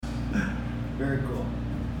Very cool.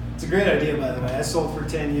 It's a great idea, by the way. I sold for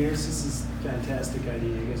 10 years. This is a fantastic idea.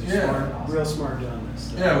 You guys are smart, real smart doing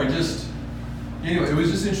this. So. Yeah, anyway, it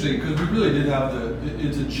was just interesting because we really did have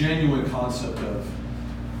it's a genuine concept of,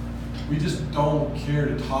 we just don't care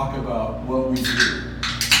to talk about what we do.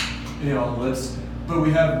 But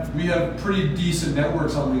we have pretty decent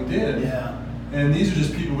networks on LinkedIn. Yeah. And these are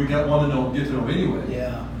just people we get to know anyway.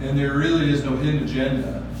 Yeah. And there really is no hidden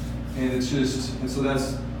agenda. And it's just, and so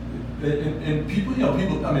that's, and people, I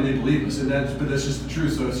mean, they believe us, but that's just the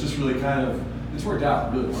truth. So it's just really it's worked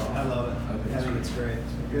out really well. I love it. I think it's great.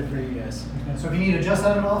 Good for you guys. Okay, so if you need to adjust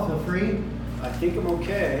that at all, feel free. I think I'm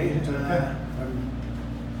okay. Okay.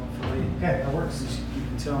 Hopefully. Okay, that works. You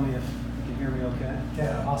can tell me if you can hear me okay.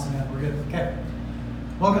 Yeah, awesome. Yeah, we're good. Okay.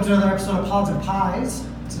 Welcome to another episode of Pods and Pies.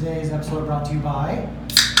 Today's episode brought to you by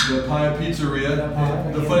The Pie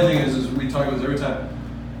Pizzeria. The funny thing is we talk about this every time.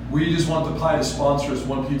 We just want the pie to sponsor us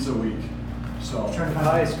one pizza a week. So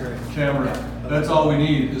pie is great. Cameron, that's all we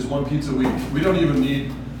need is one pizza a week. We don't even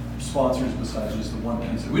need sponsors besides just the one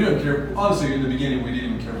pizza. We don't care. Honestly, in the beginning, we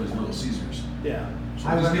didn't even care if it was Little Caesars. Yeah. So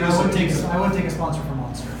I would take a sponsor for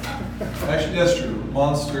Monster. Actually, that's true.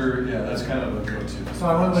 Monster, yeah, that's kind of a go-to. So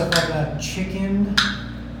I went with like a chicken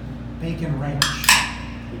bacon ranch.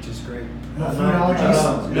 Which is great. No food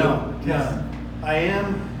allergies? No. I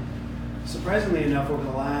am, surprisingly enough, over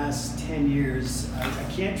the last 10 years, I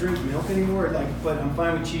can't drink milk anymore. But I'm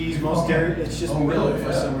fine with cheese. Most dairy, it's just milk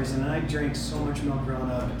for some reason. And I drank so much milk growing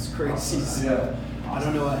up. It's crazy. So yeah. I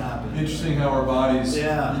don't know what happened. Interesting how our bodies.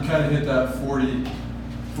 Yeah. You kind of hit that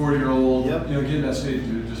 40-year-old. Yep. Get in that stage,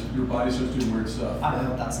 dude. Just your body starts doing weird stuff. I don't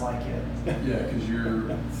know what that's like yet. Yeah, because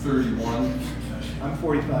you're 31. I'm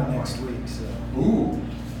 45 next week, so. Ooh,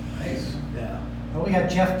 nice. Yeah. Well, we got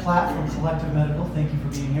Jeff Platt from Collective Medical. Thank you for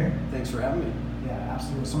being here. Thanks for having me. Yeah,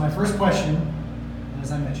 absolutely. So my first question,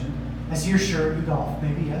 as I mentioned, I see your shirt. You golf,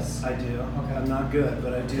 maybe? Yes. I do. Okay. I'm not good,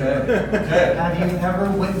 but I do. Okay. Have you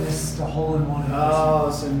ever witnessed a hole-in-one?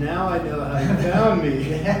 Oh, so now I know how you found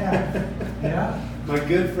me. Yeah. My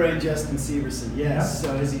good friend Justin Severson. Yes. Yeah.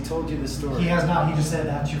 So has he told you the story? He has not. He just said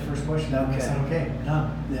that's your first question. Okay. I said okay,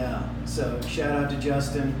 done. Yeah. So shout out to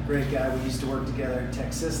Justin, great guy. We used to work together at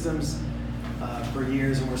Tech Systems for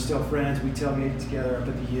years, and we're still friends. We tailgate together up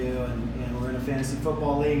at the U, and we're in a fantasy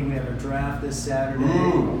football league. We have our draft this Saturday.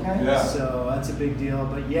 Ooh, okay. Yeah. So that's a big deal.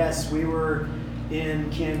 But yes, we were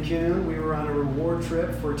in Cancun. We were on a reward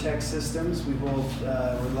trip for Tech Systems. We both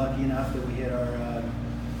were lucky enough that we hit our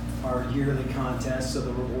yearly contest. So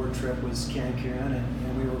the reward trip was Cancun,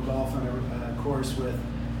 and we were golfing a course with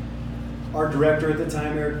our director at the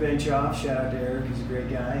time, Eric Benchoff. Shout out to Eric, he's a great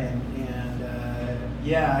guy. And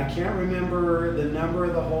yeah, I can't remember the number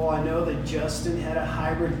of the hole. I know that Justin had a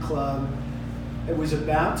hybrid club. It was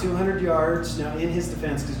about 200 yards. Now, in his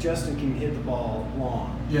defense, because Justin can hit the ball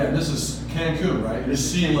long. Yeah, and this is Cancun, right? It's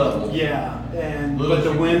sea level. Yeah, but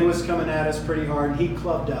the wind was coming at us pretty hard. And he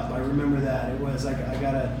clubbed up. I remember that. It was like I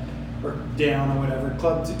got or down or whatever,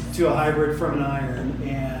 clubbed to a hybrid from an iron,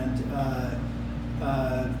 and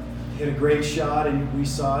hit a great shot. And we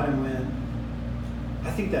saw it and went, I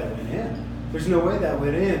think that went in. There's no way that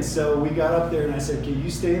went in. So we got up there and I said, can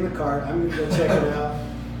you stay in the cart? I'm going to go check it out.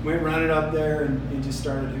 Went running up there and just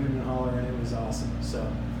started hooting and hollering, and it was awesome. So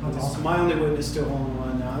That's awesome. My only witness to a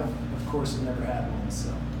hole-in-one. Now, of course, I've never had one.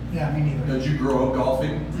 So Yeah, me neither. Did you grow up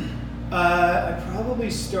golfing? I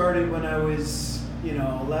probably started when I was,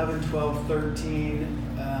 11, 12, 13.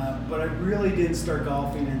 But I really didn't start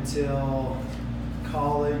golfing until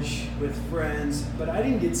college with friends. But I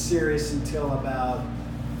didn't get serious until about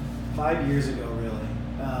 5 years ago, really.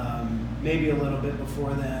 Maybe a little bit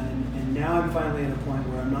before then. And now I'm finally at a point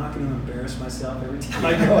where I'm not going to embarrass myself every time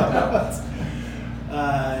I go out.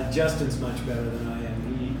 Justin's much better than I am.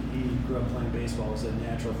 He grew up playing baseball. It was a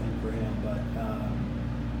natural thing for him. But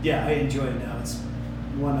yeah, I enjoy it now. It's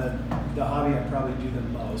one of the hobby I probably do the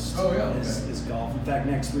most is golf. In fact,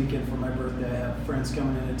 next weekend for my birthday, I have friends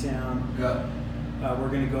coming into town. Yeah. We're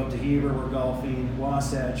going to go up to Heber. We're golfing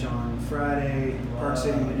Wasatch on Friday, Park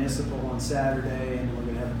City Municipal on Saturday, and we're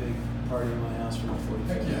going to have a big party in my house for my 45th.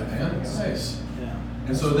 Heck yeah, man. Nice. Yeah.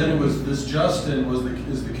 And so then it was this Justin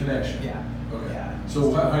is the connection. Yeah. Okay. Yeah.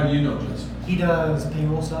 So how do you know Justin? He does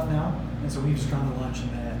payroll stuff now, and so we've just gone to lunch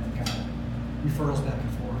and met and kind of referrals back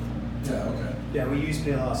and forth. Yeah. Okay. Yeah, we use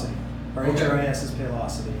Paylocity. Our Okay. HRIS is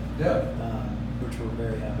Paylocity, Yeah. which we're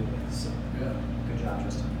very happy with. So. Yeah. Good job,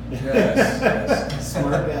 Justin. Yes.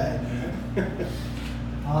 Smart guy.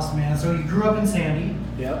 Awesome, man. So you grew up in Sandy,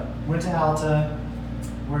 Yep. went to Alta.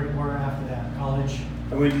 Where after that? College?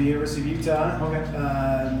 I went to the University of Utah. Okay.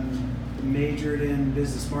 majored in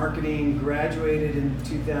business marketing, graduated in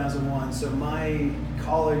 2001. So my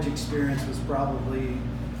college experience was probably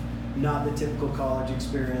not the typical college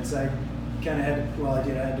experience. I kind of had, well, I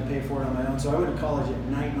had to pay for it on my own. So I went to college at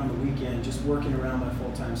night and on the weekend, just working around my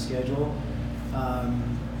full-time schedule.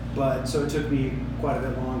 But so it took me quite a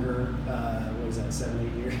bit longer,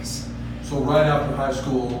 7-8 years. So right after high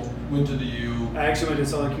school, went to the U. I actually went to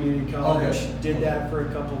Southern Community College, Okay. did that for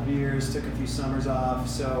a couple of years, took a few summers off,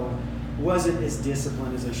 so wasn't as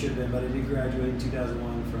disciplined as I should have been, but I did graduate in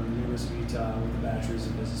 2001 from the University of Utah with a bachelor's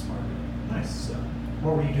in business marketing. Nice. So,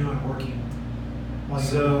 What were you doing working while you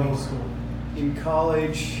were So- going to school? in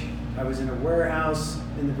college, I was in a warehouse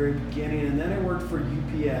in the very beginning, and then I worked for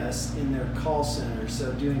UPS in their call center,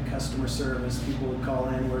 so doing customer service. People would call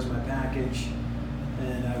in, "Where's my package?"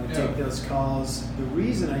 And I would Yeah. take those calls. The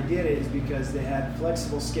reason I did it is because they had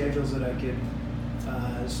flexible schedules that I could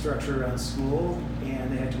structure around school,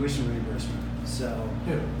 and they had tuition reimbursement. So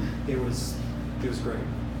Good. it was great.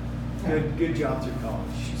 Yeah. Good job through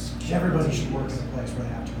college. Everybody should work in a place where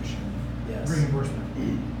they have tuition Yes. reimbursement.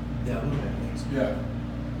 Yeah. A little bit at least. Yeah.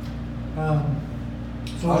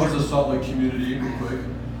 So I what was was a Salt Lake community, real quick,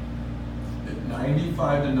 at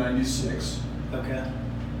 95 to 96, Okay.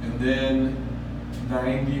 and then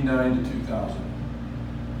 99 to 2000.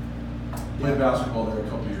 Played basketball there a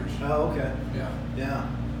couple years. Oh, okay. Yeah. Yeah.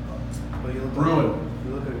 Well, you look Bruin.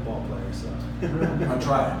 You look like a ball player, so. I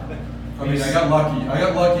tried. I mean, I got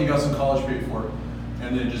lucky, got some college paid for it,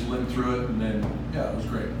 and then just lived through it, and then, yeah, it was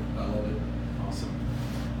great. I loved it. Awesome.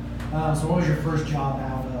 so what was your first job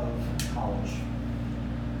out of college?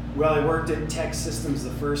 Well, I worked at Tech Systems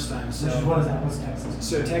the first time. So What is that? What's Texas?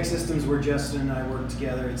 So Tech Systems, where Justin and I work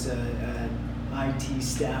together, it's a IT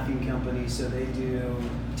staffing company. So they do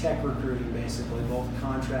tech recruiting, basically, both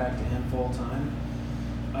contract and full time.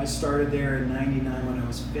 I started there in '99 when I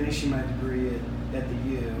was finishing my degree at the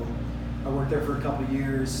U. I worked there for a couple of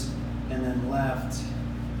years and then left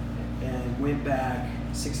and went back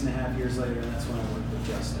 6.5 years later, and that's when I worked with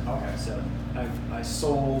Justin. Okay. So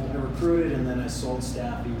I recruited, and then I sold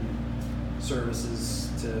staffing services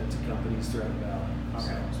to companies throughout the valley.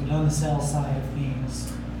 Okay. So on the sales side of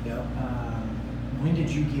things, Yep. when did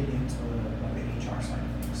you get into like the HR side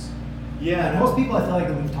of things? Yeah. Most people I feel like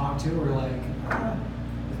that we've talked to are like,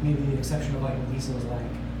 with maybe the exception of like Lisa was like,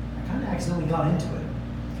 I kind of accidentally got into it.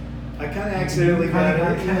 I kind of accidentally got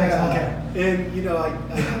it. Kinda accidentally, And you know, I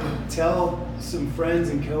tell some friends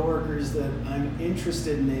and coworkers that I'm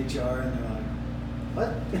interested in HR, and they're like,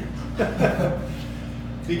 "What?"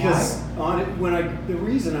 Because the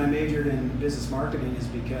reason I majored in business marketing is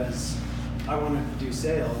because I wanted to do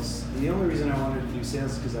sales. And the only reason I wanted to do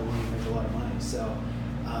sales is because I wanted to make a lot of money. So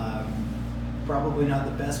probably not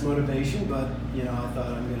the best motivation, but you know, I thought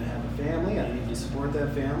I'm going to have a family. I need to support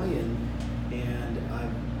that family, and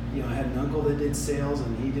I had an uncle that did sales,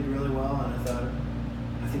 and he did really well. And I thought,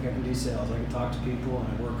 I think I can do sales. I can talk to people, and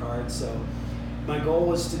I work hard. So my goal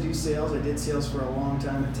was to do sales. I did sales for a long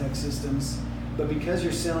time at Tech Systems, but because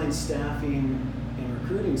you're selling staffing and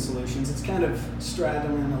recruiting solutions, it's kind of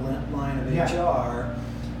straddling the line of HR,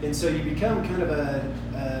 and so you become kind of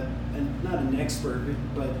not an expert,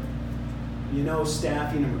 but you know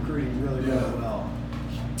staffing and recruiting really well.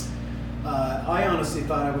 I honestly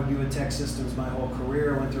thought I would be with Tech Systems my whole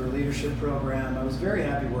career. I went through a leadership program. I was very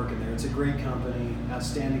happy working there. It's a great company,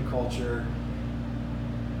 outstanding culture.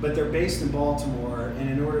 But they're based in Baltimore, and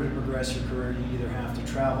in order to progress your career, you either have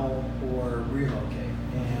to travel or relocate.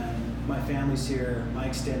 And my family's here, my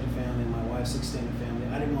extended family, my wife's extended family.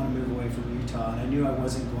 I didn't want to move away from Utah, and I knew I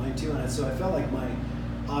wasn't going to, and so I felt like my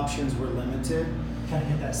options were limited. Kind of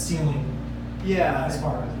hit that ceiling. Yeah. As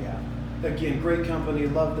far as Again, great company,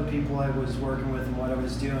 loved the people I was working with and what I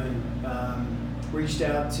was doing. Reached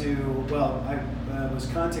out to, I was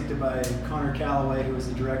contacted by Connor Calloway, who was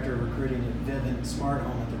the director of recruiting at Vivint Smart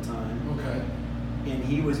Home at the time. Okay. And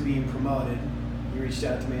he was being promoted. He reached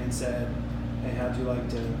out to me and said, hey, how'd you like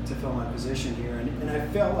to fill my position here? And I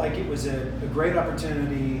felt like it was a great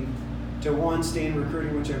opportunity to, one, stay in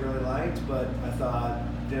recruiting, which I really liked, but I thought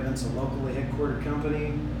Vivint's a locally headquartered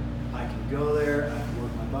company. I can go there, I can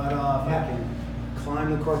work my butt off, I can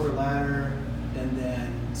climb the corporate ladder, and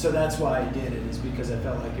then, so that's why I did it, is because I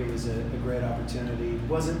felt like it was a great opportunity.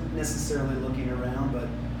 Wasn't necessarily looking around, but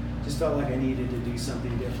just felt like I needed to do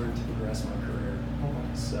something different to progress my career.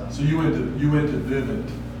 So you went to Vivint.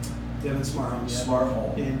 Vivint Smart Home, yeah. Smart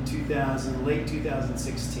Home. In late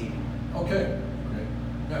 2016. Okay, great.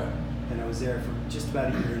 Yeah. And I was there for just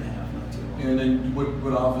about a year and a half, not too long. And then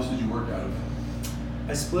what office did you work out of?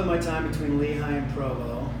 I split my time between Lehigh and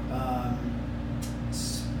Provo.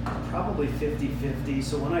 probably 50-50.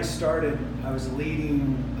 So when I started, I was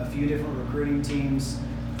leading a few different recruiting teams,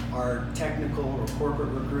 our technical or corporate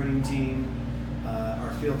recruiting team,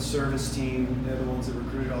 our field service team. They're the ones that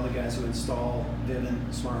recruited all the guys who install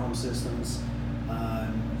Vivint smart home systems,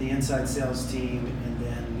 the inside sales team, and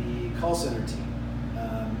then the call center team.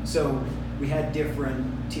 So we had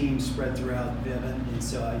different teams spread throughout Vivint, and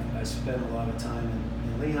so I spent a lot of time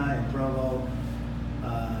in Lehigh and Provo,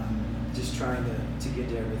 just trying to get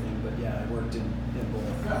to everything. But yeah, I worked in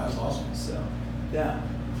both. Yeah, that's awesome. So yeah,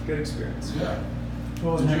 good experience. Yeah.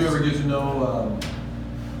 What was Did next? you ever get to know?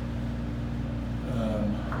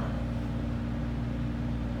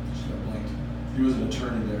 Just got blanked. He was an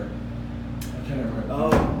attorney there. I can't remember.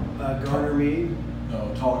 Oh, Garner Mead.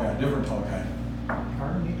 No, tall guy, different tall guy.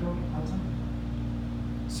 Carter Negro Hudson?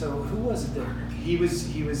 So who was it there? He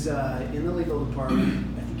was in the legal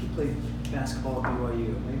department. I think he played basketball at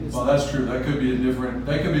BYU. Maybe it's Well, that's true. That could be a different.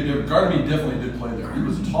 Gardner Mead definitely did play there. He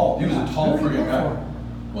was tall. He was a tall Who did he friggin'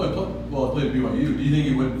 play guy. for? Well, he played at BYU. Do you think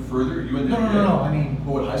he went further? You went to No. I mean,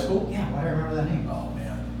 what, high school? yeah. Why do I remember that name? Oh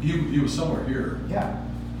man, he was somewhere here. Yeah.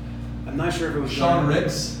 I'm not sure if it was Sean Garner.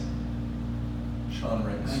 Ricks. Sean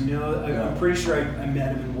Ricks. I know. Yeah. I'm pretty sure I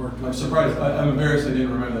met him and worked with him. I'm surprised. I'm embarrassed I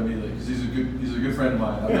didn't remember that immediately because he's a good friend of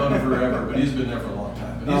mine. I've known him forever, but he's been there for a long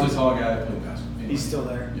time. But he's a tall guy that played basketball. Anyway. He's still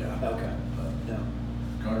there? Yeah. Okay. No.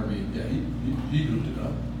 Garner Mead. Yeah, he hooped it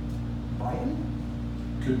up. Brighton?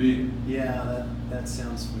 Could be. Yeah, that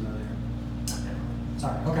sounds familiar.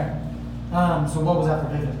 Sorry. Okay. So what was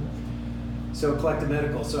after Vivint? So Collective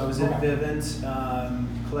Medical. So I was at Okay. Vivint.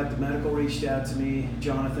 Collective Medical reached out to me.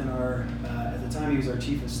 Jonathan, at the time he was our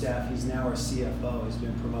chief of staff. He's now our CFO. He's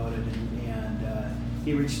been promoted, and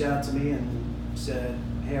he reached out to me and said,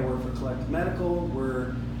 "Hey, I work for Collective Medical.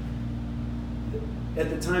 At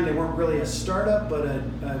the time they weren't really a startup, but a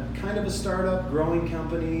kind of a startup, growing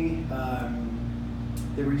company."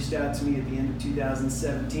 They reached out to me at the end of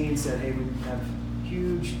 2017, said, "Hey, we have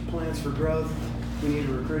huge plans for growth. We need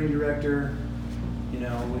a recruiting director.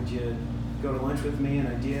 Would you go to lunch with me?" And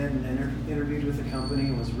I did, and interviewed with the company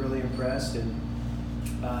and was really impressed. And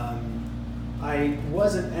I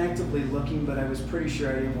wasn't actively looking, but I was pretty sure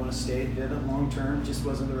I didn't want to stay at Vivint long term. Just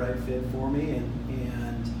wasn't the right fit for me.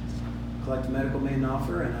 And Collective Medical made an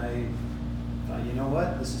offer, and I thought, you know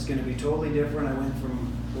what, this is going to be totally different. I went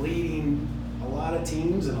from leading a lot of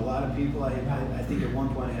teams and a lot of people. I think at one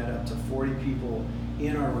point I had up to 40 people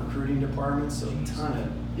in our recruiting department, so a ton of,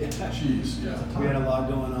 Jeez, yeah. we had a lot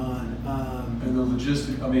going on. And the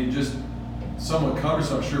logistic, I mean, just somewhat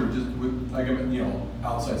cumbersome, I'm sure,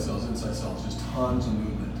 outside sales, inside sales, just tons of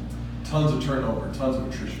movement, tons of turnover, tons of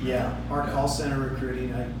attrition. Yeah, our call center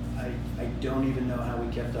recruiting, I don't even know how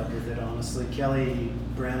we kept up with it, honestly. Kelly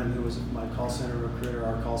Branham, who was my call center recruiter,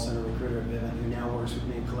 our call center recruiter at Vivint, who now works with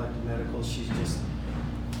me in Collective Medical, she's just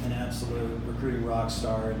an absolute recruiting rock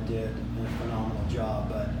star and did a phenomenal job.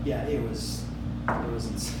 But yeah, it was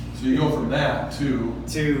insane. So you go from that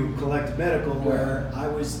to Collective Medical, where I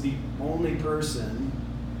was the only person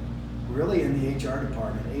really in the HR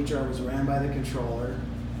department. HR was ran by the controller,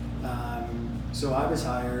 so I was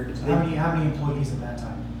hired. So how many employees at that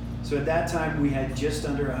time? So at that time, we had just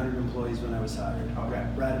under 100 employees when I was hired. Okay.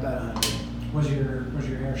 Right about 100. Was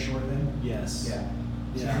your hair short then? Yes. Yeah.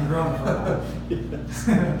 So Yeah. you've been growing for a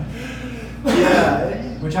while.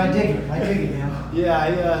 Yeah. Which I dig it, man.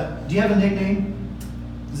 Yeah. Do you have a nickname?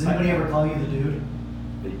 Does anybody ever call you the dude?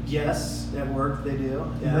 Yes, at work they do.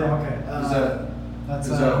 Yeah, okay. is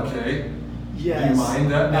that okay? Yes. Do you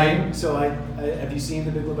mind that name? So I have you seen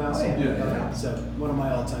The Big Lebowski? Oh, yeah. Yeah. Okay. So one of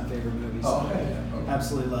my all-time favorite movies. Oh, okay. Yeah. Okay.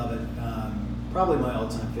 Absolutely love it. Probably my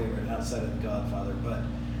all-time favorite outside of The Godfather. But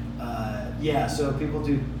yeah, so people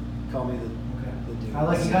do call me the dude. I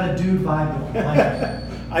like you got a dude vibe. I like it.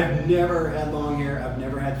 I've never had long hair. I've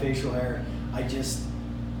never had facial hair. I just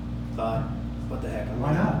thought, what the heck?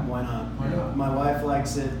 Why not? Why not? Why not? My wife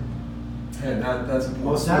likes it. Hey, that's important.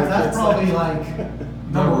 Most- That's probably like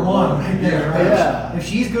number one right there, right? Yeah. If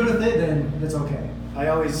she's good with it, then it's okay. I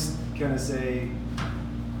always kind of say,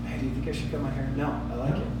 hey, do you think I should cut my hair? No, I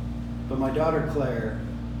like it. But my daughter Claire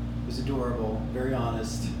was adorable, very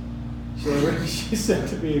honest. She said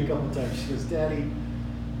to me a couple times, she goes, "Daddy,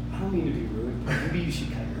 I don't mean to be rude, but maybe you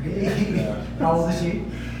should cut your hair." How old is she?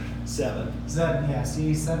 7. Is that, yeah,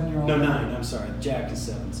 see, 7-year-old? No, 9. I'm sorry. Jack is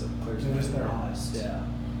 7, so Claire's They're just, 9. they're honest. Yeah.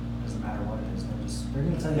 Doesn't matter what it is, they're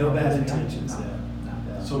going to tell you. No what it bad is. intentions, No, yeah.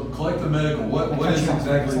 no. Yeah. So Collective Medical, what is it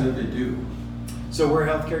exactly that they do? So we're a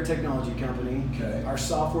healthcare technology company. Okay. Our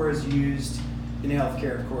software is used in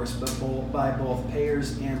healthcare, of course, but by both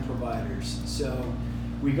payers and providers. So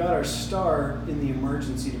we got our start in the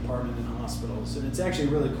emergency department in hospitals, and it's actually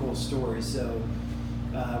a really cool story. So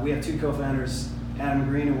we have two co-founders, Adam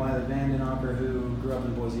Green and Wiley Vandenacker, who grew up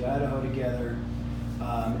in Boise, Idaho together,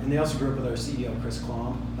 and they also grew up with our CEO, Chris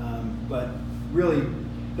Klom. But really,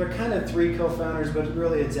 they're kind of three co-founders, but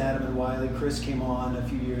really it's Adam and Wiley. Chris came on a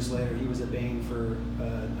few years later. He was at Bain for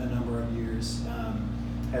a number of years,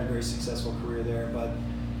 had a very successful career there. But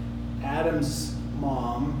Adam's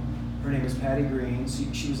mom, her name is Patty Green.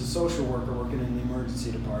 She was a social worker working in the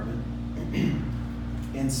emergency department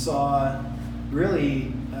and saw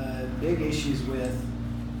really big issues with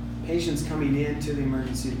patients coming into the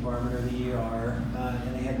emergency department or the ER,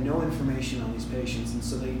 and they had no information on these patients, and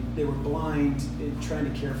so they were blind in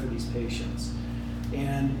trying to care for these patients.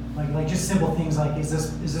 And like just simple things like, is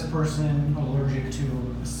this person allergic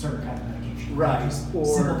to a certain kind of medication? Right. Just Or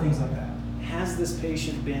simple things like that. has this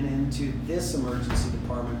patient been into this emergency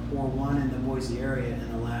department or one in the Boise area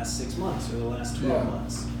in the last 6 months or the last 12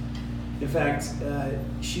 months? In fact,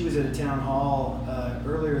 she was at a town hall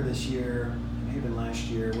earlier this year, maybe last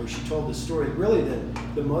year, where she told the story, really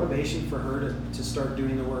the motivation for her to start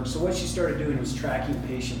doing the work. So what she started doing was tracking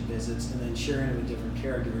patient visits and then sharing it with different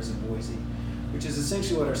caregivers in Boise, which is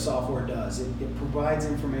essentially what our software does. It provides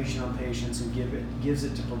information on patients and gives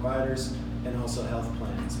it to providers and also health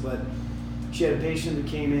plans. But she had a patient that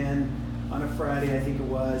came in on a Friday, I think it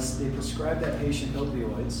was. They prescribed that patient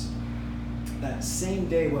opioids. That same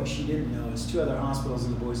day, what she didn't know is 2 other hospitals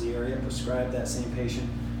in the Boise area prescribed that same patient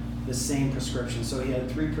the same prescription. So he had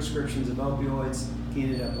 3 prescriptions of opioids. He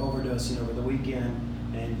ended up overdosing over the weekend,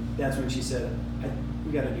 and that's when she said,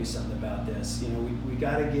 we got to do something about this. We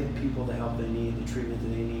got to get people the help they need, the treatment that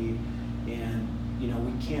they need, and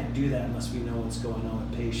we can't do that unless we know what's going on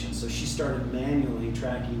with patients. So she started manually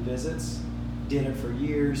tracking visits, did it for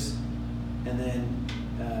years, and then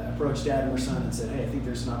approached Adam, her son, and said, hey, I think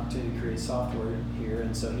there's an opportunity to create software here.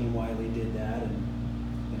 And so he and Wiley did that,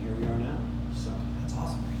 and here we are now. So That's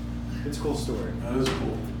awesome. it's a cool story. That is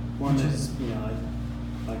cool. One Which that is-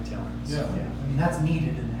 I like telling. Yeah. Yeah, I mean, that's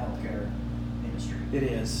needed in the healthcare industry. It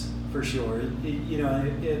is, for sure.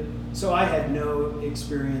 So I had no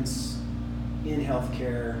experience in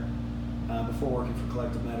healthcare before working for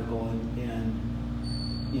Collective Medical,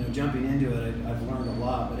 and jumping into it, I've learned a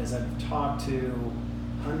lot. But as I've talked to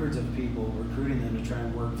hundreds of people, recruiting them to try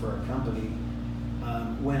and work for our company,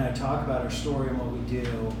 when I talk about our story and what we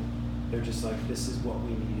do, they're just like, this is what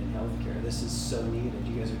we need in healthcare. This is so needed.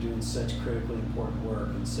 You guys are doing such critically important work,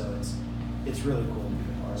 and so it's really cool to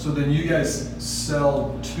be a part of. So then you guys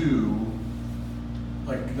sell to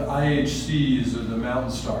like the IHCs or the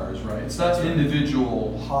Mountain Stars, right? It's not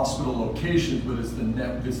individual hospital locations, but it's the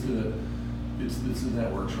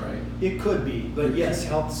networks, right? It could be, but yes,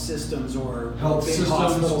 health systems or Health big systems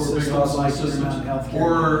hospital or big systems hospital like systems, Intermountain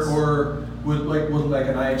Healthcare. or would like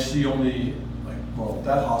an IHC only, like, well,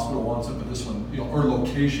 that hospital wants it, but this one, or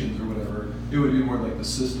locations or whatever. It would be more like the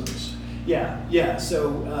systems. Yeah.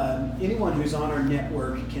 So anyone who's on our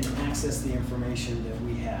network can access the information that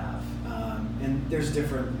we have, and there's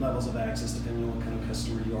different levels of access depending on what kind of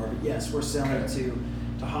customer you are. But yes, we're selling Okay.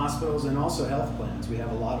 to hospitals and also health plans. We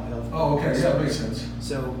have a lot of health plans. Oh, okay, yeah, makes sense.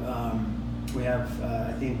 So we have,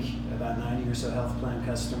 I think, about 90 or so health plan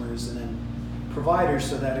customers, and then providers.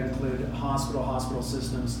 So that include hospital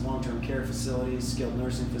systems, long-term care facilities, skilled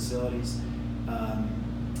nursing facilities,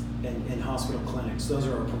 and hospital clinics. Those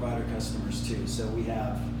are our provider customers too. So we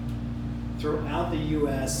have throughout the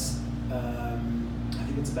U.S. I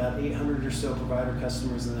think it's about 800 or so provider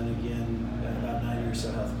customers, and then again about 90 or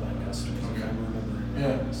so health plan customers. If I'm remembering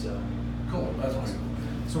right. Yeah. So Cool, that's awesome.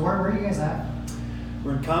 So where are you guys at?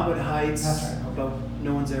 we're in Cottonwood Heights, That's right, okay. but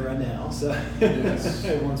no one's there right now. So Yes.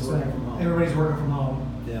 everyone's So working from home. everybody's working from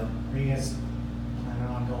home. Yeah. Are you guys planning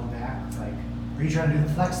on going back? Like, are you trying to do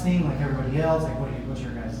the flex thing like everybody else? Like, what's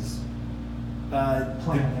your guys'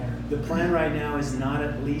 plan there? The plan right now is not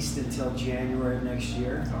at least until January of next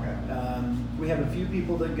year. Okay. We have a few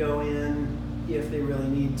people that go in if they really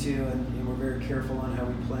need to, and we're very careful on how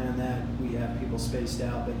we plan that. We have people spaced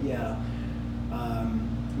out, but yeah,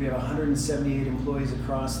 we have 178 employees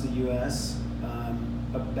across the U.S.,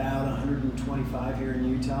 about 125 here in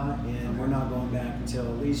Utah, and we're not going back until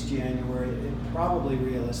at least January. It probably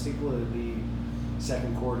realistically would be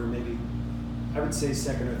second quarter, maybe I would say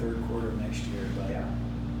second or third quarter of next year, but Yeah.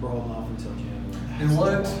 we're holding off until January. And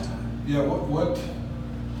what,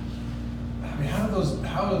 I mean,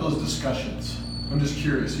 how do those discussions? I'm just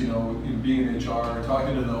curious, being in HR,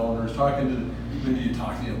 talking to the owners, do you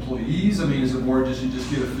talk to the employees? I mean, is it more just you just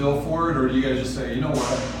get a feel for it, or do you guys just say, you know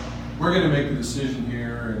what, we're going to make the decision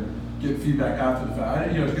here, get feedback after the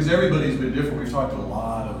fact. Because everybody's been different. We've talked to a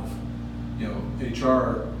lot of,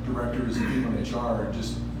 HR directors and people in HR.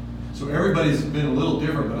 So everybody's been a little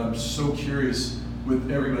different. But I'm so curious with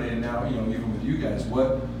everybody, and now even with you guys,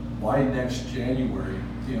 why next January?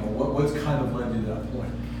 What's kind of led you to that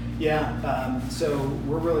point? Yeah. So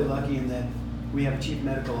we're really lucky in that we have a chief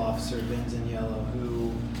medical officer, Ben Zaniello,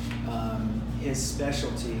 who his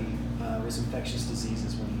specialty was infectious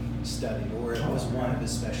diseases when he studied, or it was one of his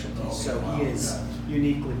specialties. Okay, so wow, he is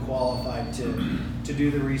uniquely qualified to do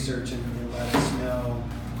the research and let us know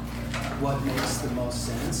what makes the most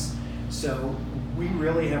sense. So we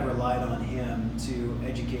really have relied on him to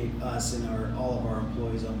educate us and all of our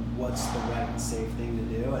employees on what's the right and safe thing to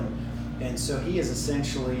do. And so he has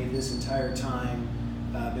essentially this entire time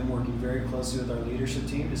been working very closely with our leadership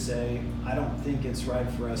team to say, I don't think it's right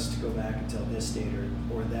for us to go back until this date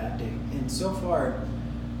or that date. And so far,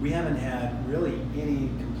 we haven't had really any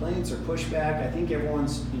complaints or pushback. I think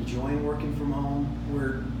everyone's enjoying working from home.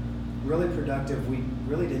 We're really productive. We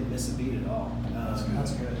really didn't miss a beat at all.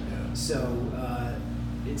 That's good. Yeah. So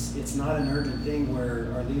it's not an urgent thing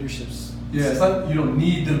where our leadership's... Yeah, it's not, you don't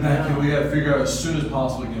need them back. We got to figure out as soon as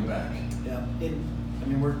possible to get them back. Yeah,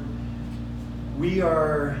 we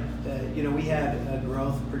are, we had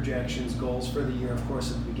growth projections, goals for the year, of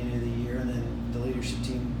course, at the beginning of the year, and then the leadership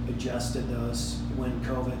team adjusted those when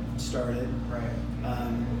COVID started. Right.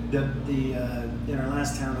 In our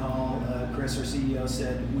last town hall, Chris, our CEO,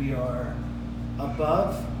 said we are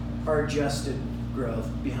above our adjusted growth,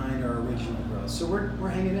 behind our original growth. So we're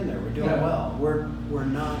hanging in there. We're doing well. We're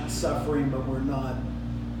not suffering, but we're not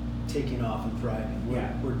taking off and thriving.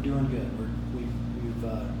 We're doing good.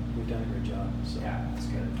 We've done a great job. So. Yeah, that's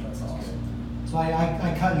good. That's awesome. So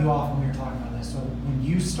I cut you off when we were talking about this. So when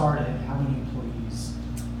you started, how many employees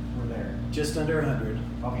were there? Just under 100.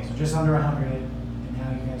 Okay, so just under 100, and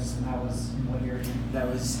now you guys, and that was in what year? That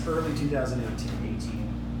was early 2018. 18.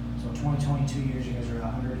 So 2022 years, you guys are at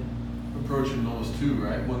 100. Approaching those two,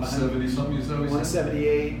 right? 170 something, you said?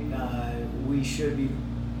 178. We should be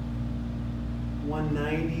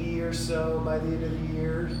 190 or so by the end of the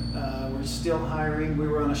year. We're still hiring. We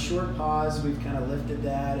were on a short pause. We've kind of lifted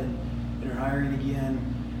that and are hiring again.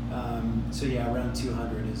 So yeah, around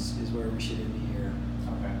 200 is where we should end the year.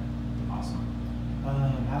 Okay, awesome.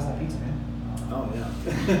 How's that pizza, man? Oh yeah.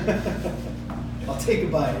 I'll take a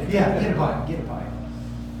bite. Yeah, get a bite.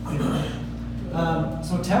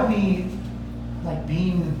 So tell me, like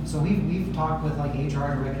so we've talked with like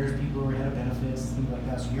HR directors, people who are head of benefits, things like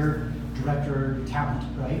that. So you're director of talent,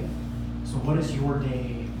 right? So what is your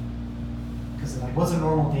day? Because like, what's a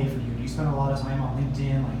normal day for you? Do you spend a lot of time on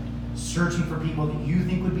LinkedIn, like searching for people that you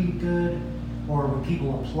think would be good, or would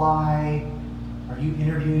people apply? Are you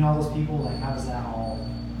interviewing all those people? Like, how does that all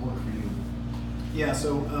work for you? Yeah.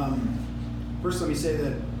 So first, let me say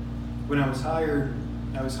that when I was hired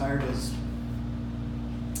as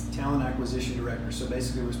talent acquisition director, so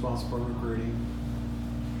basically responsible for recruiting.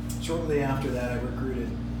 Shortly after that, I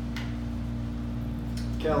recruited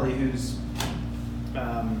Kelly, who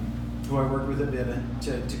I worked with at Vivint,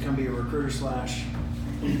 to come be a recruiter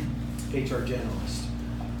 / HR generalist.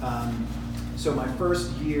 So my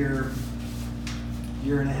first year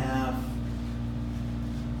and a half,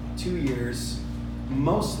 2 years,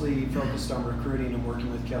 mostly focused on recruiting and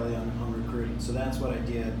working with Kelly on recruiting. So that's what I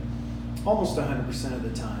did almost 100% of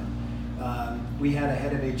the time. We had a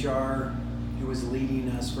head of HR who was leading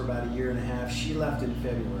us for about a year and a half. She left in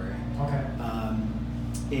February. Okay.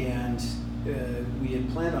 And we had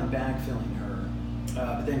planned on backfilling her,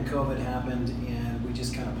 but then COVID happened and we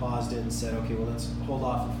just kind of paused it and said, okay, well, let's hold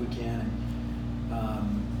off if we can and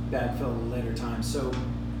backfill at a later time. So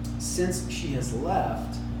since she has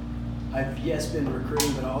left, I've been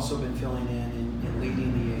recruiting, but also been filling in and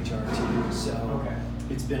leading the HR team. So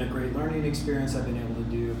It's been a great learning experience. I've been able to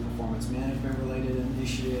do performance management related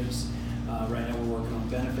initiatives. Right now we're working on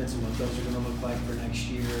benefits and what those are going to look like for next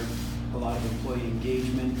year. A lot of employee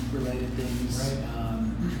engagement related things.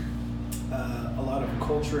 A lot of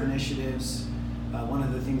culture initiatives. One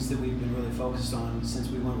of the things that we've been really focused on since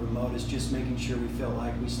we went remote is just making sure we felt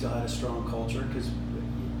like we still had a strong culture, because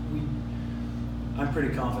I'm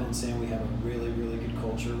pretty confident saying we have a really, really good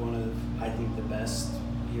culture, one of, I think, the best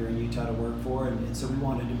here in Utah to work for, and so we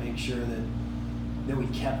wanted to make sure that we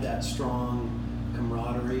kept that strong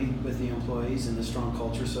camaraderie with the employees and the strong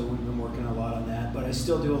culture, so we've been working a lot on that. But I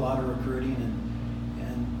still do a lot of recruiting, and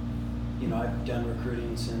I've done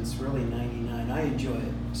recruiting since really '99. I enjoy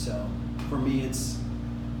it. So for me, it's,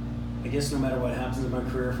 I guess no matter what happens in my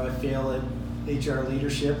career, if I fail at HR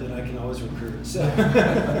leadership, then I can always recruit. So I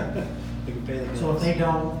can pay the bills. So if they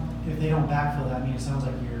don't backfill that, I mean, it sounds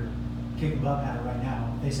like you're kick the butt at it right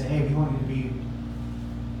now. They say, hey, we want you to be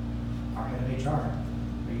our head of HR. Are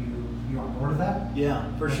you on board with that? Yeah,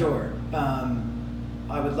 for sure.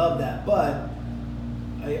 I would love that, but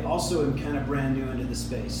I also am kind of brand new into the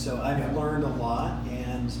space, so I've Yeah. learned a lot,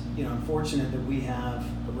 and I'm fortunate that we have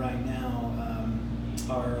right now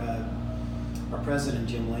our president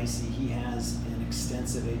Jim Lacey. He has an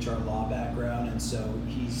extensive HR law background, and so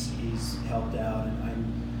he's helped out, and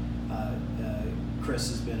Chris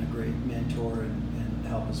has been a great mentor and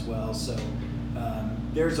help as well. So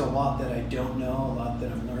there's a lot that I don't know, a lot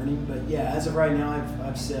that I'm learning, but yeah, as of right now,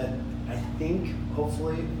 I've said I think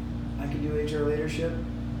hopefully I can do HR leadership.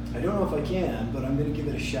 I don't know if I can, but I'm going to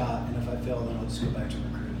give it a shot, and if I fail, then I'll just go back to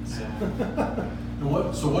recruiting. So. And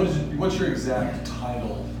what's your exact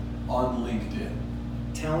title on LinkedIn?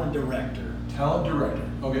 Talent director. Talent director.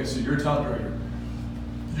 Okay, so you're a talent director.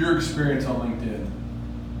 Your experience on LinkedIn.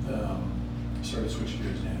 Sorry to switch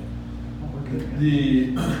gears, Dan. Oh, we're good.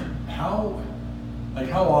 Man.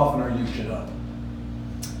 How often are you hit up?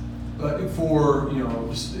 For people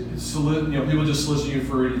just soliciting you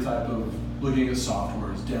for any type of looking at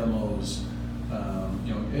softwares, demos. I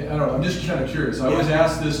don't know. I'm just kind of curious. I always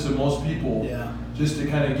ask this to most people, just to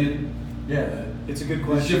kind of get, It's a good these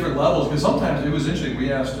question. different levels, because sometimes it was interesting.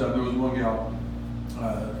 We asked, there was one gal,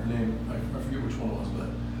 her name, I forget which one it was, but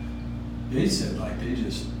they said like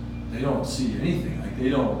they don't see anything. Like they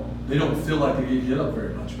don't feel like they get hit up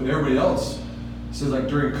very much. But everybody else says like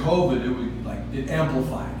during COVID, it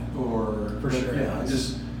amplified or For sure. Yeah,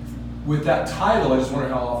 with that title, I just wonder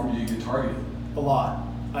how often do you get targeted? A lot.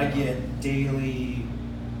 I get daily,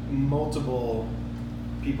 multiple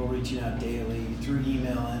people reaching out daily through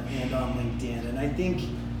email and on LinkedIn. And I think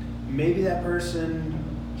maybe that person,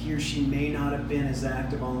 he or she may not have been as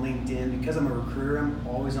active on LinkedIn. Because I'm a recruiter, I'm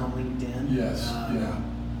always on LinkedIn. Yes,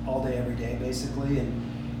 all day, every day, basically.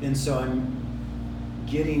 And so I'm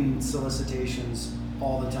getting solicitations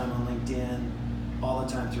all the time on LinkedIn, all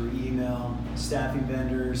the time through email, staffing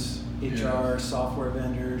vendors, HR, software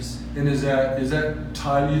vendors. And is that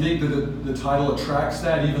title, you think that the title attracts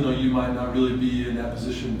that, even though you might not really be in that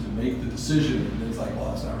position to make the decision? And it's like,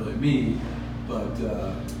 well, that's not really me, but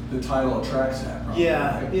the title attracts that, probably,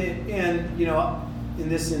 Yeah, right? in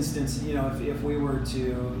this instance, if we were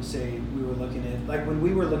to say we were looking at, like when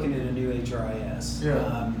we were looking at a new HRIS,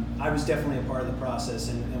 I was definitely a part of the process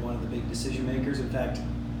and one of the big decision makers. In fact,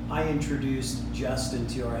 I introduced Justin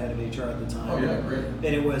to our head of HR at the time. Oh yeah, great. And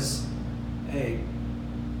it was, hey,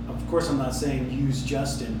 of course I'm not saying use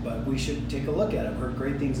Justin, but we should take a look at it. I've heard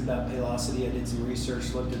great things about Paylocity. I did some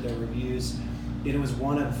research, looked at their reviews. It was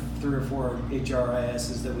one of 3 or 4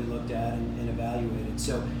 HRISs that we looked at and evaluated.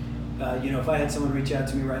 So, if I had someone reach out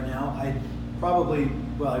to me right now, I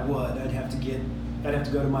would. I'd have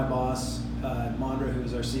to go to my boss, Mondra,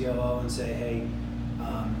 who's our COO, and say, hey,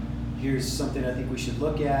 here's something I think we should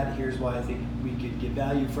look at. Here's why I think we could get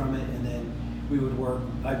value from it, and then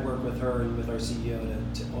I'd work with her and with our CEO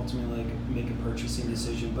to ultimately make a purchasing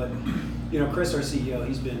decision. But Chris, our CEO,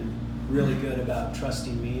 he's been really good about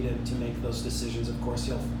trusting me to make those decisions. Of course,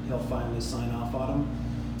 he'll finally sign off on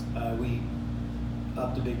them. We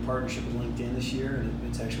upped a big partnership with LinkedIn this year, and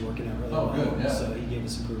it's actually working out really well. Good, yeah. So he gave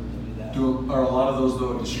us approval to do that. Are a lot of those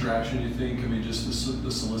though a distraction? You think? I mean, just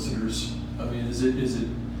the solicitors. I mean, is it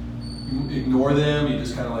you ignore them? You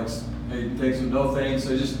just kind of like, hey, thanks but no thanks.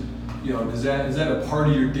 I just is that a part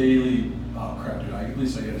of your daily? Oh crap, dude! At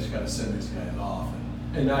least I just got to send this guy off,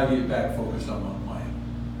 and now I get back focused on my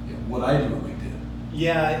what I do on LinkedIn.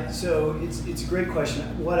 Yeah, so it's a great question.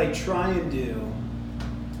 What I try and do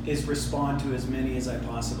is respond to as many as I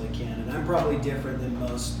possibly can, and I'm probably different than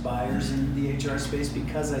most buyers in the HR space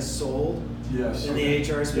because I sold in the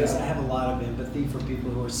HR space. I have a lot of empathy for people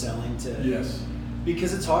who are selling to.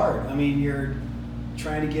 Because it's hard. I mean, you're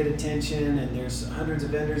trying to get attention, and there's hundreds of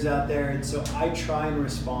vendors out there, and so I try and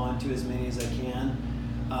respond to as many as I can.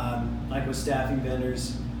 Like with staffing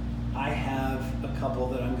vendors, I have a couple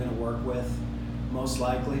that I'm going to work with, most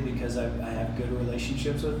likely because I have good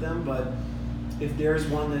relationships with them. But if there's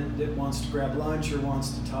one that wants to grab lunch or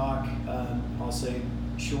wants to talk, I'll say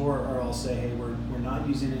sure, or I'll say, hey, we're not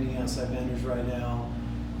using any outside vendors right now.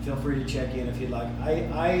 Feel free to check in if you'd like.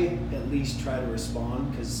 I at least try to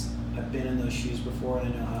respond because I've been in those shoes before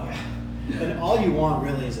and I know how. And all you want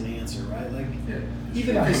really is an answer, right? Like,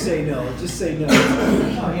 even if you say no, just say no.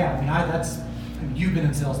 Oh yeah, I mean, you've been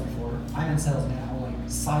in sales before. I'm in sales now. Like,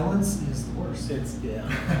 silence is the worst. That's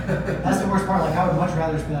the worst part. Like, I would much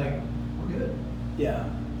rather just be like, we're good. Yeah.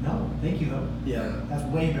 No, thank you though. Yeah. That's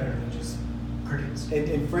way better than just crickets.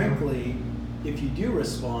 And frankly, if you do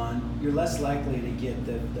respond, you're less likely to get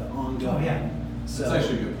the ongoing So That's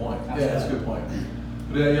actually a good point. Yeah, that's a good point.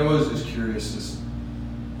 But yeah, I was just curious, just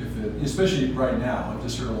if it, especially right now, I've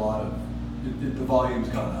just heard a lot of the volume's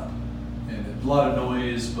gone up, and a lot of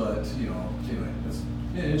noise. But anyway, that's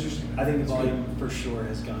interesting. I think the That's good. volume for sure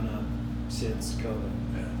has gone up since COVID.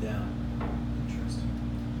 Yeah. Interesting.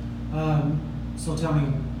 So tell me,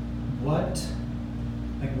 what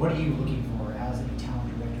are you looking for as a talent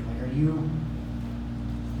director?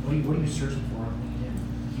 Like, what are you searching for on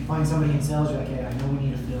LinkedIn? You find somebody in sales, you're like, hey, I know we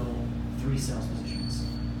need to fill 3 sales positions.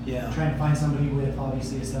 Yeah. Trying to find somebody with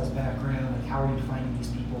obviously a sales background. Like, how are you finding these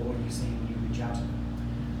people? What are you saying when you reach out to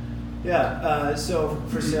them? Yeah, so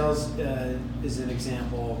for sales, as an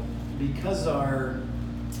example, because our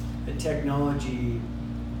technology,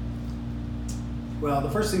 well, the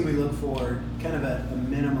first thing we look for, kind of a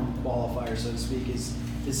minimum qualifier, so to speak, is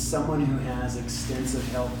someone who has extensive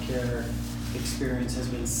healthcare experience, has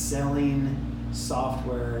been selling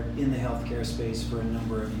software in the healthcare space for a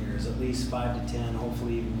number of years, at least 5 to 10,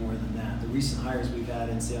 hopefully even more than that. The recent hires we've had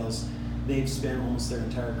in sales, they've spent almost their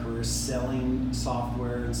entire career selling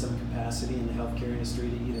software in some capacity in the healthcare industry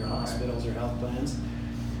to either hospitals or health plans.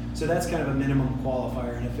 So that's kind of a minimum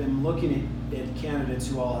qualifier. And if I'm looking at candidates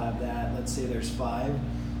who all have that, let's say there's 5,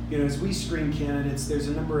 as we screen candidates, there's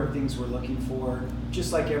a number of things we're looking for.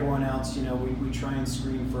 Just like everyone else, we try and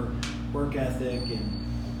screen for work ethic and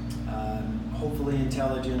hopefully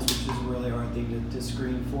intelligence, which is a really hard thing to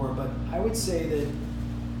screen for. But I would say that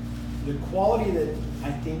the quality that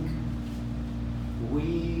I think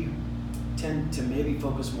we tend to maybe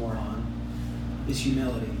focus more on is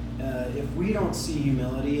humility. If we don't see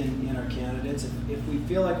humility in our candidates, if we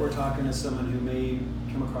feel like we're talking to someone who may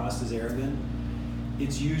come across as arrogant,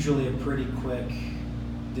 it's usually a pretty quick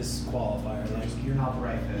disqualifier. Like, You're not the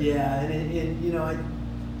right fit. yeah, and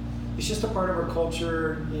it's just a part of our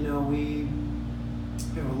culture. We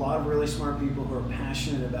have a lot of really smart people who are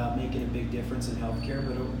passionate about making a big difference in healthcare,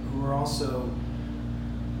 but who are also,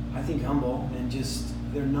 I think, humble and just,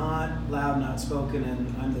 they're not loud, not spoken,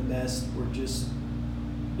 and I'm the best. We're just,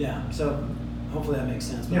 yeah. So hopefully that makes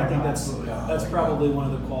sense. But Yeah, I think no, that's absolutely. probably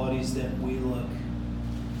one of the qualities that we look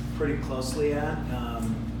pretty closely at.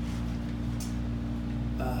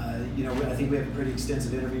 I think we have a pretty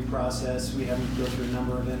extensive interview process. We have to go through a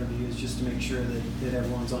number of interviews just to make sure that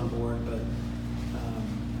everyone's on board. But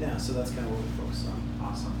yeah, so that's kind of what we focus on.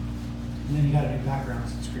 Awesome. And then you got to do background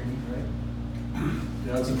screening, right?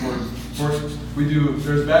 Yeah, that's important. Of course,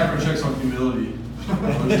 there's background checks on humility.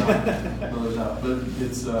 No, there's not. No, there's not. But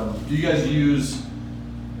it's, do you guys use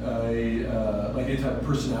like any type of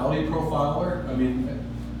personality profiler? I mean,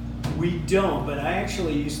 We don't, but I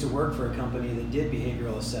actually used to work for a company that did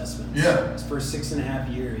behavioral assessments. Yeah. For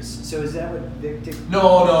 6.5 years. So is that what Vic?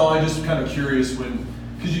 no, I'm just kind of curious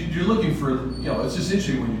because you're looking for, it's just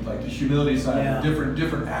interesting when you like the humility side, Yeah.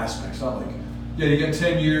 different aspects. Not like, yeah, you got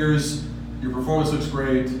 10 years, your performance looks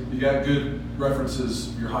great, you got good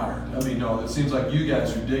references, you're hired. I mean, no, it seems like you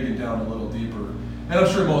guys are digging down a little deeper. And I'm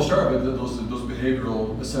sure most are, but those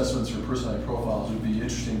behavioral assessments or personality profiles would be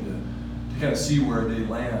interesting to kind of see where they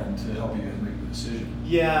land to help you guys make the decision.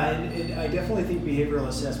 Yeah, and I definitely think behavioral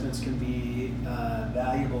assessments can be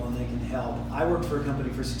valuable and they can help. I worked for a company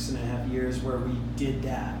for 6.5 years where we did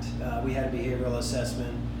that. We had a behavioral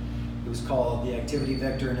assessment. It was called the activity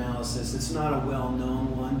vector analysis. It's not a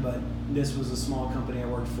well-known one, but this was a small company I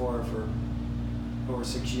worked for over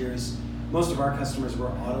 6 years. Most of our customers were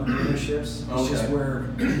auto dealerships. It's just where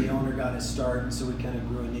the owner got his start, and so we kind of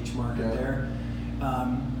grew a niche market there.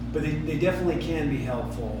 But they definitely can be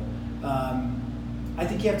helpful. I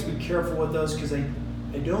think you have to be careful with those because I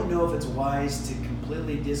don't know if it's wise to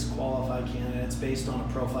completely disqualify candidates based on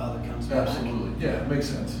a profile that comes back. Absolutely, yeah, it makes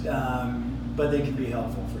sense. But they can be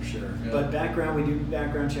helpful for sure. Yeah. But we do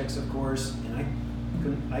background checks, of course, and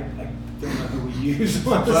I don't know who we use.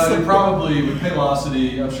 But it probably with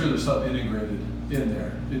Paylocity, I'm sure there's something integrated in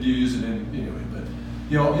there. Did you use it in anyway? But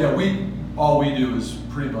all we do is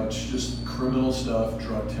pretty much just criminal stuff,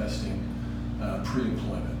 drug testing,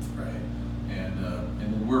 pre-employment, right? And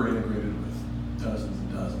then we're integrated with dozens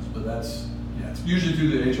and dozens. But it's usually through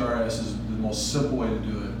the HRS is the most simple way to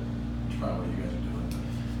do it. It's probably what you guys are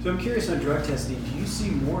doing. So I'm curious on drug testing. Do you see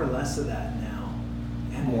more or less of that now?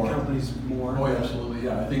 And More. companies more? Oh, yeah, absolutely,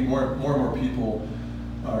 yeah. I think more and more people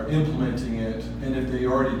are implementing it, and if they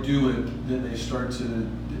already do it, then they start to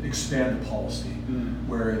expand the policy,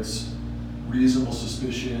 where it's reasonable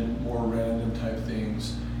suspicion, more random type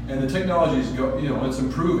things, and the technology is it's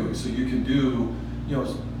improving, so you can do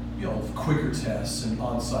quicker tests and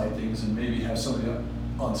on-site things, and maybe have somebody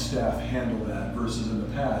on staff handle that. Versus in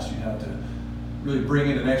the past, you have to really bring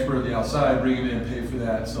in an expert on the outside, bring him in, pay for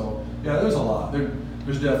that. So Yeah, there's a lot.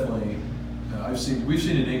 There's definitely, we've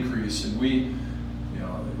seen an increase, and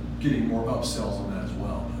getting more upsells on that as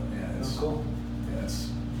well. But yeah, it's cool. Yeah,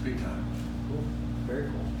 it's big time. Cool. Very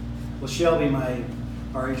cool. Well, Shelby,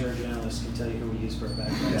 our HR journalist, can tell you who we use for our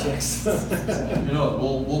background Yeah. checks.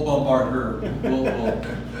 We'll bombard her. We'll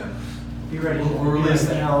Be ready. we'll release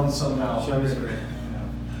the hounds somehow. Shelby's great.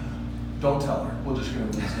 Don't tell her. We're just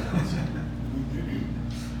going to release the hounds.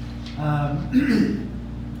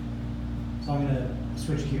 So I'm gonna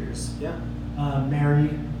switch gears. Yeah.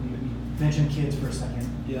 Married, we mentioned kids for a second.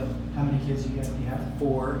 Yep. How many kids do you have?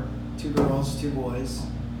 4, 2 girls, 2 boys,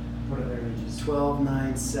 What are their ages? 12,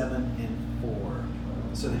 9, 7, and 4.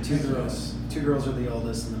 So the two girls are the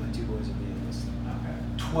oldest, and then my 2 boys are the youngest.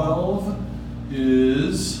 Okay. 12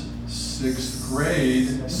 is 6th grade,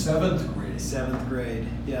 7th grade. 7th grade.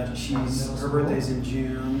 Yeah, Middle her school? birthday's in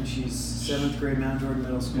June. She's 7th grade, Mount Jordan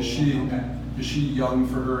Middle School. Is she young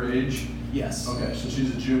for her age? Yes. Okay, so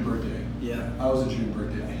she's a June birthday. Yeah. I was a June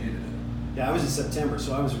birthday. I hated it. Yeah, I was in September,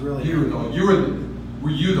 so I was really. Were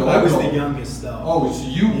you the? I was old the girl? youngest though. Oh, so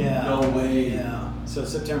you? Yeah. No way. Yeah. So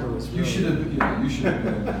September was. You Really, should have. You should have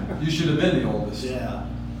been. You should have been the oldest. Yeah.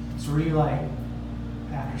 So were you like,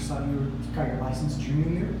 after you got your license junior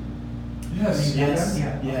year? Yes. Yes.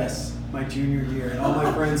 Yeah, okay. Yes. My junior year, and all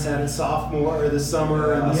my friends had it sophomore or the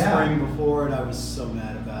summer and the Yeah. spring before, and I was so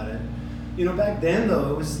mad about it. Back then though,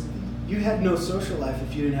 it was you had no social life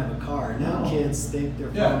if you didn't have a car. Now No. kids, they're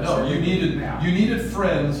Yeah. No. You needed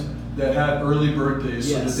friends that had early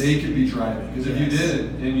birthdays so Yes. that they could be driving. Because if you Yes.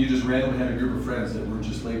 didn't, and you just randomly had a group of friends that were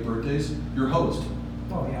just late birthdays, you're hosed.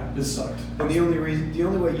 Oh, yeah. It sucked. And the only way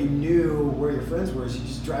you knew where your friends were is you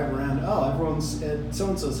just drive around. Oh, everyone's at so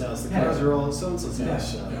and so's house. The Yeah. cars are all at so and so's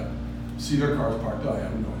Yes. house. Yeah. See their cars parked. Oh yeah,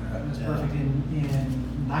 we know what It was happened. perfect.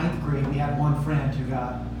 In 9th grade, we had one friend who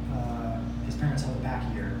got, his parents held it back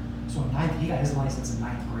a year. So in 9th, he got his license in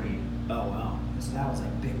 9th grade. Oh wow, So that was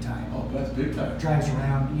like big time. Oh, that's big time. Drives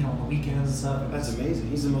around, on the weekends and stuff. It that's was amazing.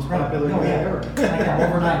 He's the most incredible. popular Oh, guy yeah. ever. Like that,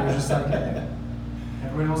 overnight, it was just like,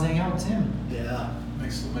 everybody wants to hang out with Tim. Yeah.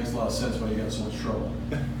 Makes a lot of sense why you got so much trouble.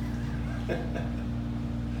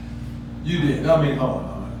 You did. I mean, hold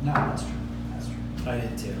on. No, that's true. That's true. I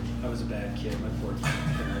did too. I was a bad kid. My poor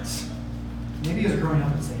parents. Maybe he was growing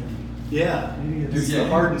up in Sandy. Yeah. Maybe Dude, it's yeah,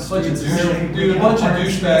 hardened a bunch of streets. a bunch of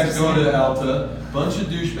douchebags go to Alta. Bunch of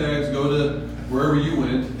douchebags go to wherever you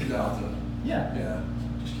went to Alta. Yeah. Yeah.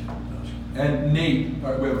 Just kidding. No, just kidding. And Nate,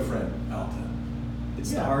 we have a friend, Alta.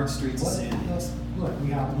 It's Yeah. the hard streets of What- Sandy. Look, we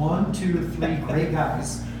got 1, 2, 3 great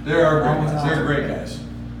guys. They are That great was guys. They're awesome. great guys.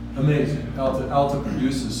 Amazing. Alta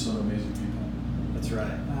produces some amazing people. That's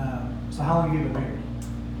right. So how long have you been married?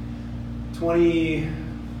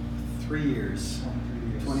 23 years.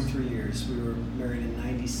 23 years. 23 years. We were married in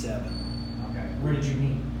 '97. Okay. Where did you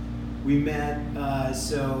meet? We met,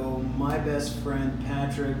 so my best friend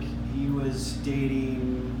Patrick, he was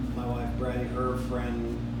dating my wife Brady, her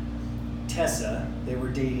friend Tessa. They were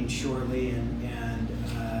dating shortly, and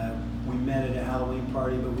we met at a Halloween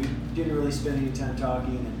party, but we didn't really spend any time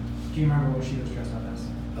talking. And Do you remember what she was dressed up as?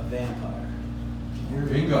 a vampire.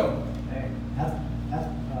 Bingo. Hey, that's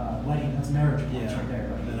wedding, that's marriage points Yeah, right there.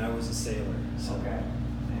 Buddy. and I was a sailor. So Okay.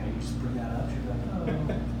 Yeah, you just bring that up. She's like,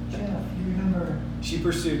 oh, Jeff, you remember? she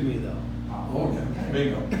pursued me though. Oh, yeah. okay.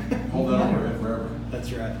 Bingo. Hold that over it forever.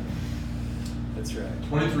 That's right. That's right.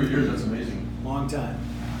 23 years, that's amazing. Long time.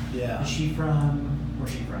 Yeah. Where's she from?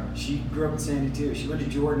 She grew up in Sandy too. She went to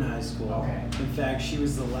Jordan High School. Okay. In fact, she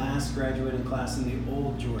was the last graduating class in the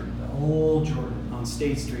old Jordan The old Jordan. on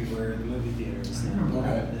State Street where the movie theater is I now. remember Okay.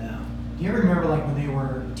 that. Yeah. Do you ever remember like when they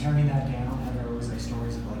were tearing that down and there was like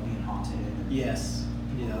stories of like being haunted and Yes.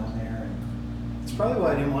 people Yeah. going there and It's probably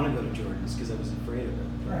why I didn't want to go to Jordan's because I was afraid of it.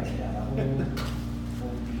 right, yeah, that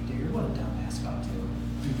old beat digger. What a dumb mascot too.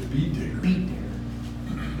 Dude, the beat digger. Beat digger.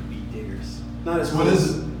 The beat diggers. Not as What cool is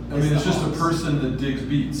as- it? I as mean, the it's just a Hawks. person that digs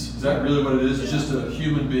beats. Is that really what it is? It's Yeah. just a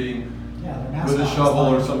human being Yeah, their mascot. with a was shovel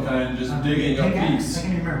or like- some kind, just Uh, digging up pickaxe? beats. I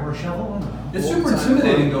can't even remember. Or a shovel? I don't know. It's Old super time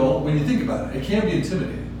intimidating farm. though when you think about it. It can be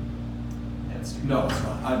intimidating. That's stupid. No, it's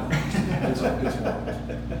not. I know. It's horrible.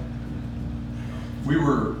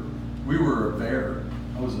 We were a bear.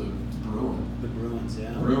 I was a Bruin. The Bruins,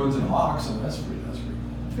 yeah. Bruins and Hawks, and that's pretty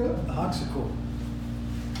cool. The Hawks are cool.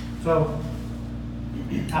 So,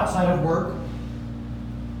 outside of work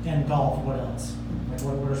and golf, what else? Like,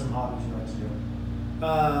 what are some hobbies you like to do?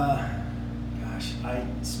 Gosh, I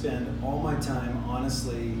spend all my time,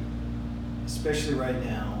 honestly, especially right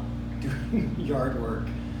now, doing yard work.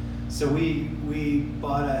 So we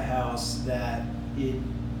bought a house that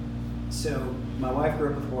so my wife grew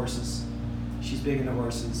up with horses. She's big into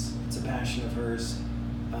horses. It's a passion of hers.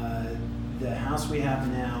 The house we have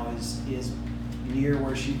now is near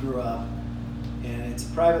where she grew up, and it's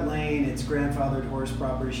a private lane. It's grandfathered horse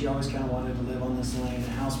property. She always kind of wanted to live on this lane. The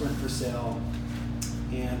house went for sale,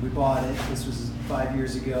 and we bought it. This was 5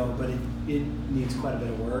 years ago, but it needs quite a bit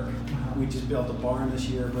of work. We just built a barn this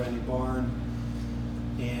year, a brand new barn.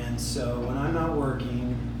 And so when I'm not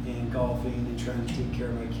working and golfing and trying to take care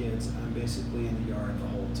of my kids, I'm basically in the yard the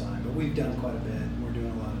whole time. But we've done quite a bit. We're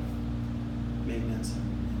doing a lot of maintenance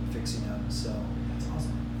and fixing up. So That's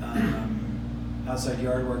awesome. outside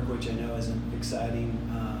yard work, which I know isn't exciting.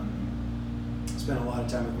 Spent a lot of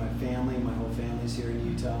time with my family. My whole family's here in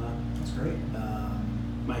Utah. That's great.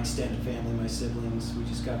 My extended family, my siblings. We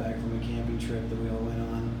just got back from a camping trip that we all went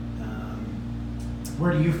on.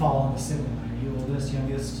 Where do you fall on the sibling line? Are you oldest,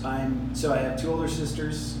 youngest? So I have 2 older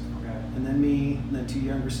sisters, Okay. and then me, and then 2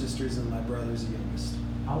 younger sisters, and my brother's the youngest.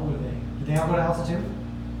 How old are they? Did they all go to Alta too?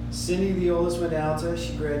 Cindy, the oldest, went to Alta.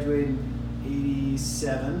 She graduated in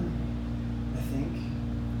 87, I think.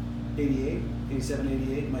 88, 87,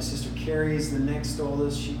 88. My sister Carrie's the next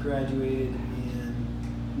oldest. She graduated in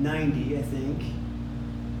 90, I think.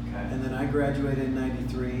 Okay. And then I graduated in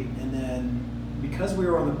 93. And then because we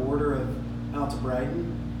were on the border of Alta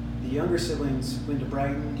Brighton, the younger siblings went to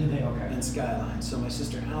Brighton Did they? Okay. and Skyline. So my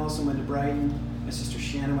sister Allison went to Brighton, my sister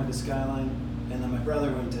Shannon went to Skyline, and then my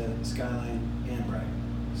brother went to Skyline and Brighton.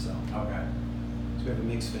 So Okay. we have a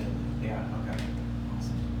mixed family. Yeah. Okay.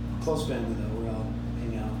 Awesome. Close family though, we all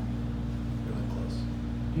hang out really close.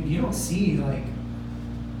 Dude, you don't see like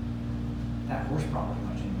that horse property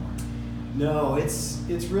much anymore. No,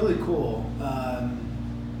 it's really cool.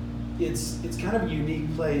 It's kind of a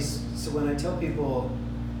unique place. So when I tell people,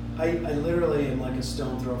 I literally am like a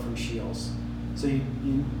stone throw from Shields. So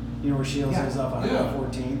you know where Shields Yeah. is off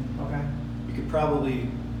 114? Okay. You could probably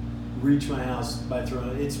reach my house by throwing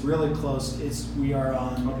it. It's really close. We are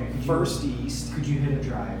on Okay, could you- First East. Could you hit a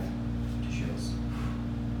drive to Shields?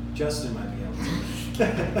 Justin might be able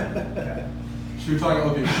to. Okay. So you're talking,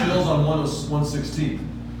 okay, Shields on 116,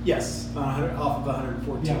 Yes, on 100, off of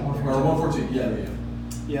 114. Yeah, 114. or 114,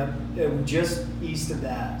 yeah. Yep, just east of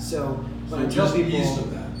that. So So when I tell just people, east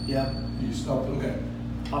of that. Yep, East, oh, okay.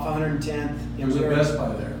 off 110th. There's a we are- Best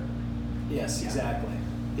Buy there. Yes, Yeah. exactly.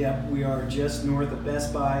 Yep, we are just north of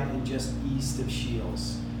Best Buy and just east of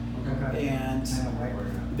Shields. Okay. And I know right where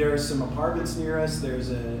you're at. there are some apartments near us. There's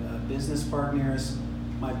a business park near us.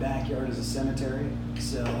 My backyard is a cemetery.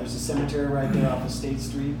 So there's a cemetery right there off of State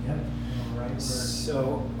Street. Yep. I know right where.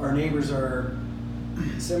 So our neighbors are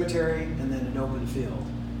cemetery and then an open field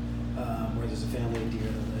where there's a family of deer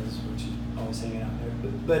that lives, which is always hanging out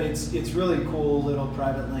there. But it's really cool little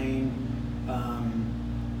private lane.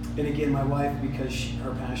 And again, my wife, because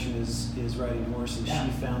her passion is riding horses, Yeah.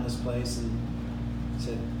 she found this place and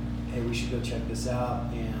said, "Hey, we should go check this out."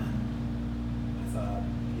 And I thought,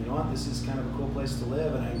 you know what, this is kind of a cool place to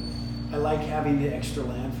live, and I like having the extra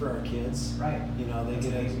land for our kids. Right. You know, That's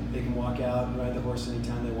amazing. they can walk out and ride the horse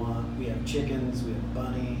anytime they want. We have chickens, we have a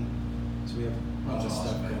bunny, so we have a bunch of That's stuff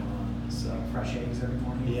awesome, going man. on. So Like fresh eggs every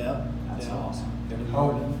morning. yep, That's yeah. awesome. Every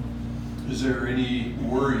How- morning. Is there any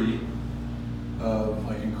worry of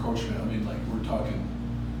like encroachment? I mean, like we're talking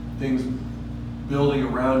things building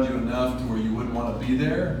around you enough to where you wouldn't want to be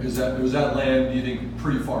there? Was that land, you think,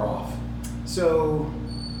 pretty far off? So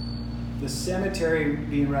the cemetery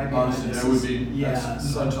being right behind Honestly, us that would is- be, yeah,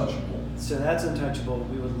 that's so- untouchable. So that's untouchable.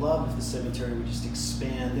 We would love if the cemetery would just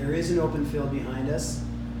expand. There is an open field behind us.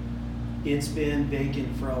 It's been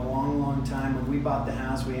vacant for a long, long time. When we bought the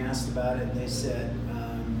house, we asked about it, and they said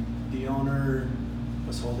the owner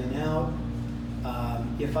was holding out.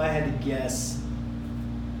 If I had to guess,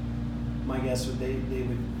 my guess would they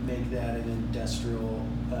would make that an industrial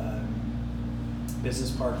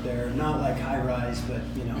business park there. Not like high rise, but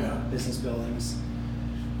Yeah. business buildings.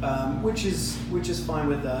 Which is fine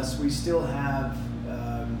with us. We still have,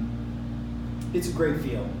 it's a great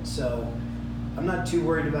field, so I'm not too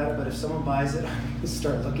worried about it. But if someone buys it, I'm gonna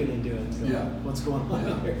start looking into it. And go, Yeah. what's going on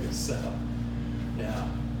Yeah. here? So, yeah,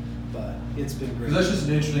 but it's been great. Because that's just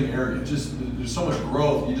an interesting area. Just there's so much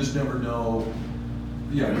growth, you just never know,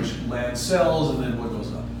 which land sells and then what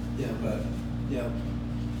goes up. Yeah. But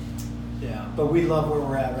Yeah, but we love where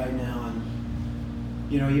we're at right now, and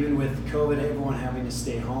even with COVID, everyone having to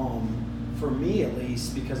stay home. For me, at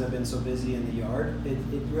least, because I've been so busy in the yard, it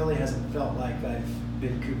really hasn't felt like I've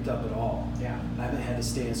been cooped up at all. Yeah. I haven't had to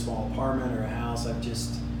stay in a small apartment or a house. I've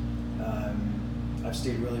just, I've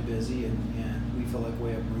stayed really busy, and we feel like we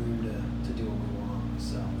have room to do what we want.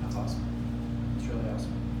 So That's awesome. It's really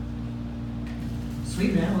awesome.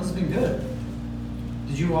 Sweet, man. Well, this has been good.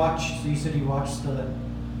 Did you watch? So you said you watched the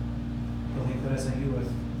the link that I sent you with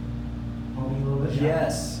Homie a little bit?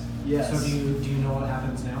 Yes, yes. So do you know what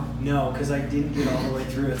happens now? No, because I didn't get all the way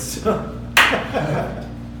through it, so.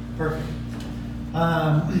 Perfect.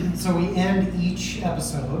 So we end each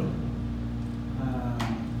episode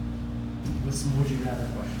with some would you rather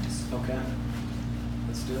questions. Okay,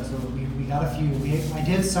 let's do it. So we got a few. We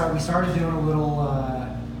started doing a little.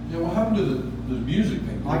 Yeah, what happened to the music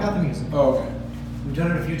thing? I got the music. Oh, okay. We've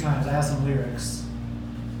done it a few times. I asked some lyrics,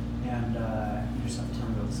 and you just have to tell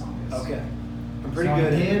me what the song is. Okay. I'm pretty So I good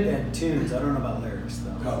did- at tunes. I don't know about lyrics,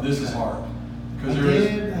 though. God, this is hard. I Because there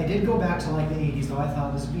is. did go back to like the 80s, though. I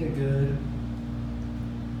thought this would be a good.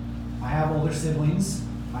 I have older siblings.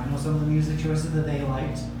 I know some of the music choices that they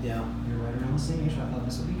liked. Yeah, You're right around the same age, so I thought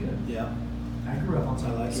this would be good. yeah. I grew up on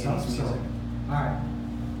some I of like this stuff. 80s So, music. all right.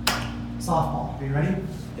 Softball. Are you ready?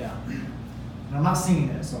 Yeah. And I'm not singing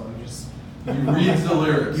it, so you just. You read the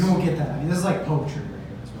lyrics. You won't get that. I mean, this is like poetry right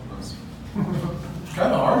here. That's what it is.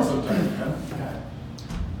 Kind of hard sometimes, man. Okay.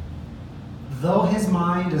 Though his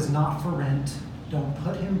mind is not for rent, don't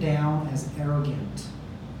put him down as arrogant.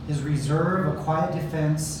 His reserve a quiet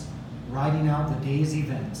defense, riding out the day's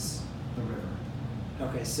events, the river.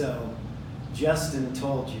 Okay, so Justin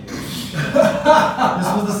told you. This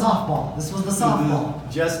was the softball. This was the softball.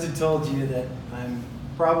 Justin told you that I'm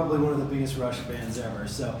probably one of the biggest Rush fans ever.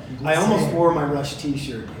 So You did I almost say it. wore my Rush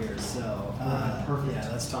T-shirt here. So Alright, perfect. yeah,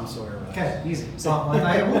 that's Tom Sawyer Rush. Okay, easy. Softball.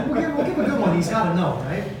 We'll give a good one. He's got to know,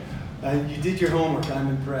 right? You did your homework. I'm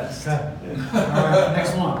impressed. Okay. All right,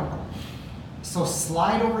 next one. So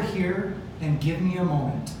slide over here and give me a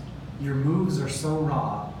moment. Your moves are so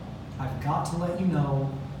raw. I've got to let you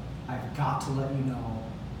know. I've got to let you know.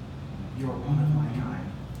 You're one of my kind.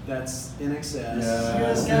 That's In Excess.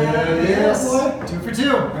 Yes. Yes. What? 2 for 2.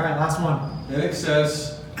 All right, last one. In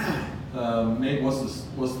Excess. Nate, what's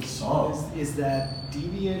the song? Is that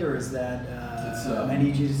Deviate or is that It's, I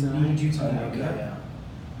Need You Tonight? Need You Tonight. Okay, Yeah.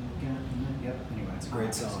 yeah. Yep. Anyway, It's a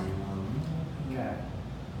great song. Okay.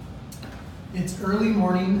 It's early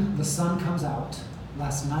morning, the sun comes out.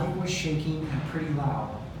 Last night was shaking and pretty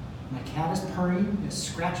loud. My cat is purring, it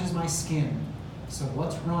scratches my skin. So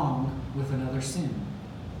what's wrong with another sin?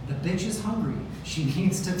 The bitch is hungry, she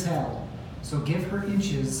needs to tell. So give her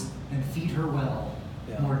inches and feed her well.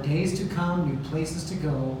 Yeah. More days to come, new places to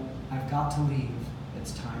go. I've got to leave,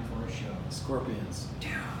 it's time for a show. Scorpions.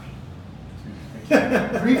 3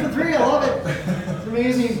 for 3, I love it. It's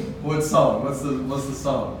amazing. What song? What's the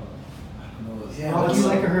song? I don't know this. Yeah, Rock what's You the-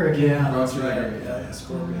 Like a Hurricane. Yeah, Rock that's You Like a right. Hurricane. Yeah,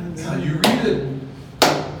 Scorpions. God, you read it.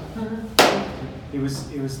 It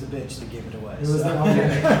was the bitch that gave it away. It was so. the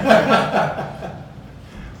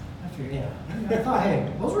I figured, yeah. I thought,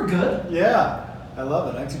 hey, those were good. Yeah, I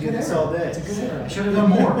love it. I It's a could good do this era. all day. It's a good era. I should have done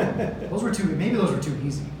more. Maybe those were too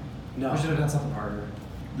easy. No. I should have done something harder.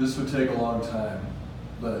 This would take a long time,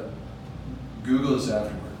 but Google this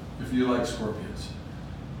afterward. If you like Scorpions,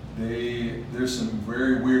 there's some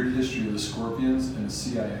very weird history of the Scorpions and the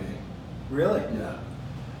CIA. Really? Yeah.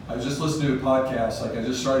 I was just listening to a podcast, like I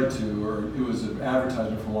just started to, or it was an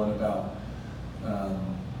advertisement for one about,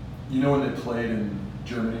 you know when they played in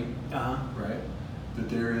Germany, Uh-huh. right? That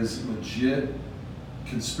there is legit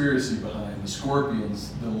conspiracy behind the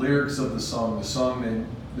Scorpions, the lyrics of the song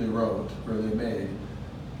they wrote, or they made,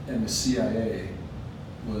 and the CIA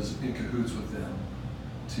was in cahoots with them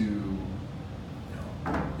to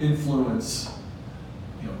influence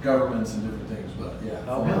governments and different things. But yeah,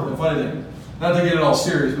 Oh, the wow. funny thing, not to get it all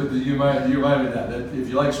serious, but you remind me of that if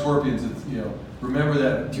you like Scorpions, it's, remember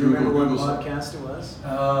that. Do you remember what Google podcast it was?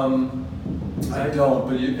 I don't,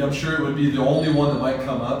 but I'm sure it would be the only one that might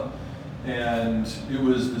come up. And it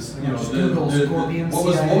was this, Just Google Scorpions, what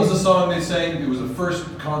was CIA. the song they sang? It was the first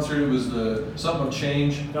concert. It was the something of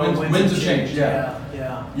change. Winds of Change. Yeah.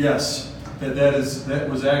 Yeah. Yes, that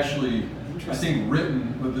was actually, I think,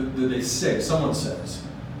 written. Someone says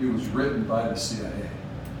it was written by the CIA.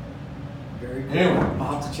 Very cool. Anyway,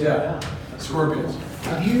 I'll have to check it out. That's Scorpions.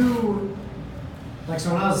 Have you,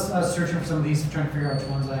 so when I was searching for some of these, trying to figure out which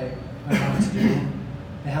ones I wanted to do,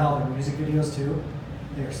 they had all their music videos too.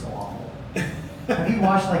 They're so awful. Have you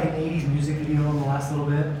watched like an 80s music video in the last little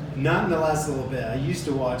bit? Not in the last little bit. I used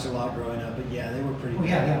to watch a lot growing up, but yeah, they were pretty Oh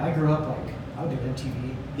yeah, I grew up I would do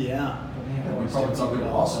MTV. Yeah. But man, We probably thought they were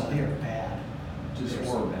awesome. they are bad. Just They're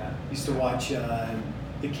so horrible. bad. Used to watch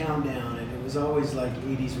The Countdown, and it was always like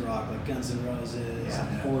 80s rock, like Guns N' Roses, Yeah.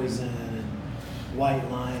 and Poison, and White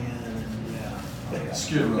Lion, and yeah. Oh, yeah.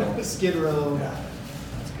 Skid Row. Skid Row. Yeah,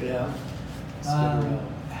 that's good. Yeah. Skid Row.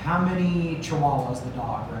 How many chihuahuas, the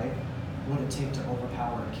dog, right, would it take to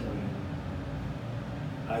overpower and kill you?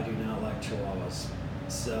 I do not like chihuahuas.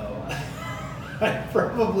 So I'd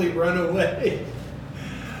probably run away.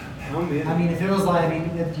 How many? I mean, if it was like, I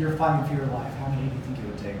mean, if you're fighting for your life, how many do you think it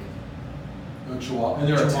would take? A chihuahua, and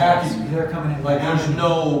they're Chihuahuas. attacking you. They're coming in. Like how there's many?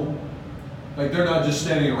 no, like they're not just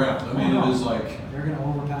standing around. I mean, Oh, no. it is like, They're gonna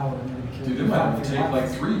overpower and they're gonna kill dude, you. it might Fight even for your take like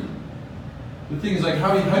life. 3. The thing is like,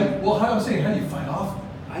 how I'm saying, how do you fight off them?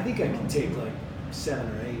 I think I can take like 7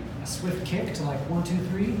 or 8. A swift kick to like 1, 2,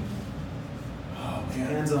 3. Oh man.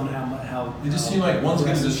 Depends on how. It just seems like one's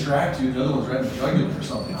going to distract you, the other one's right in the jugular or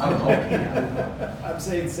something. I don't know. I'm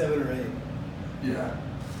saying 7 or 8. Yeah.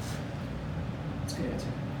 That's a good answer.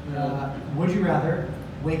 Yeah. Would you rather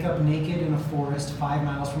wake up naked in a forest 5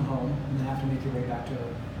 miles from home and then have to make your way back to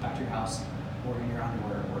your house, or in your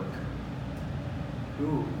underwear at work?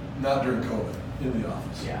 Ooh, Not during COVID, in the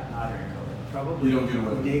office. Yeah, not during COVID. probably You don't get away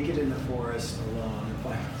with it. naked in the forest alone.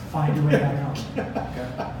 Find your way back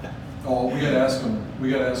home. Oh, we gotta ask them. We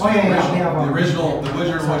gotta ask Oh, yeah, them. yeah, we have one. The original, would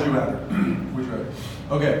you rather? Would you rather?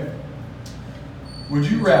 Okay. Would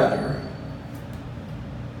you rather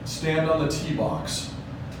stand on the tee box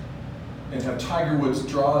and have Tiger Woods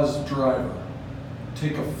draw his driver,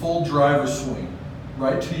 take a full driver swing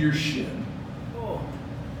right to your shin? Oh,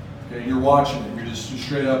 Okay, you're watching him. You're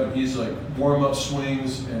straight up, and he's like warm up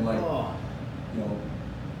swings and like oh, you know,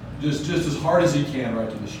 just as hard as he can right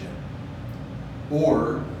to the shin.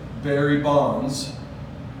 Or Barry Bonds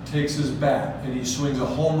takes his bat and he swings a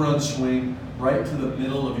home run swing right to the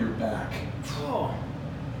middle of your back. oh.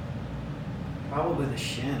 Probably the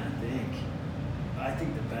shin, I think. I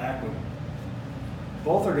think the back would.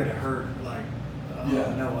 Both are gonna hurt like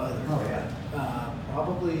Yeah. no other. Oh, yeah.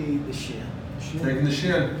 Probably the shin. Taking the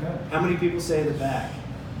shin. Okay. How many people say the back?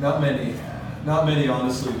 Not many. Not many,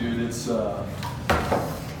 honestly, dude. It's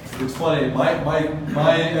funny.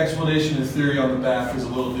 My explanation and theory on the back is a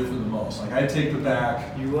little different than most. Like I take the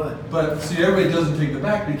back, You would. but see, everybody doesn't take the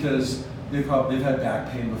back because they've had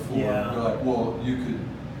back pain before. Yeah. They're like, well, you could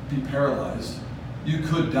be paralyzed. You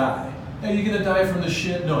could die. Hey, you gonna die from the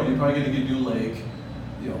shin? No, you're probably gonna get a new leg.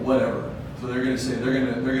 You know, whatever. So they're gonna say they're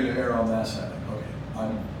gonna err on that side. Like, okay,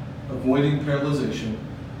 I'm avoiding paralyzation.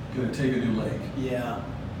 Gonna take a new leg. Yeah.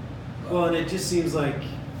 Well, and it just seems like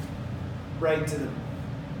right to the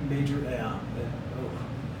major. Yeah.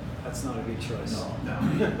 That's not a good choice. No.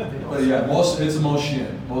 No. But yeah, it's the most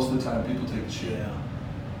shin. Most of the time, people take the shin. Yeah.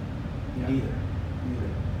 Yeah. Neither.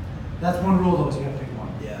 That's one rule though, is you have to pick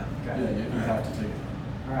one. Yeah. Okay. Yeah, you have to take it.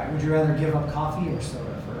 All right. Would you rather give up coffee or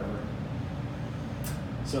soda forever?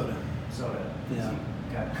 Soda. Soda. Yeah. Easy.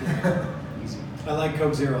 Okay. Easy. I like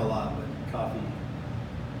Coke Zero a lot, but coffee.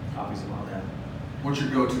 Coffee's a lot. Yeah. What's your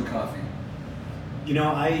go-to coffee? You know,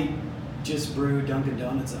 I just brew Dunkin'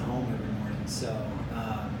 Donuts at home every morning. So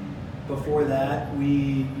before that,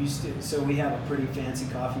 we have a pretty fancy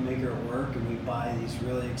coffee maker at work, and we buy these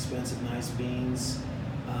really expensive, nice beans.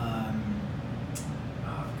 I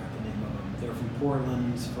forgot the name of them. They're from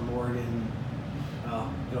Portland, from Oregon.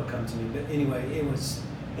 Oh, it'll come to me. But anyway,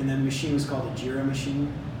 and the machine was called a Jira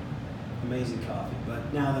machine. Amazing coffee.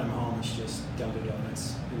 But now that I'm home, it's just Dunkin'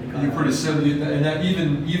 Donuts. You're pretty simple, and that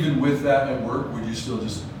even with that at work, would you still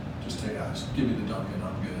just take give me the Dunkin',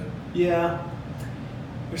 I'm good. Yeah.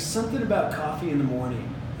 There's something about coffee in the morning.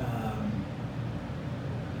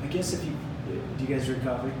 I guess do you guys drink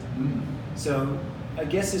coffee? Mm. So I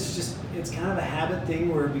guess it's kind of a habit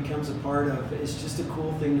thing where it becomes a part of, it's just a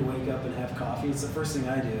cool thing to wake up and have coffee. It's the first thing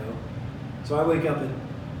I do. So I wake up at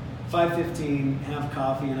 5:15, have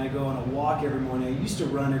coffee, and I go on a walk every morning. I used to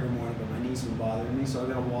run every morning, but my knees were bothering me, so I'm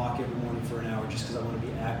going to walk every morning for an hour just because I want to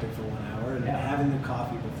be active for 1 hour. And Yeah. having the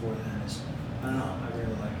coffee before then is, I don't know, I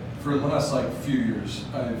really like it. For the last few years,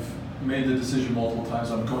 I've made the decision multiple times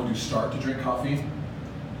I'm going to start to drink coffee,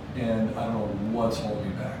 and I don't know what's holding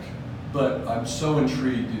me back. But I'm so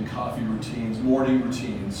intrigued in coffee routines, morning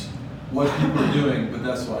routines, what people are doing. But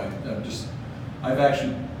that's why I've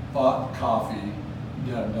actually bought coffee,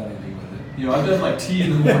 haven't done anything with it. You know, I've done tea in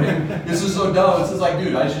the morning. This is so dumb. It's just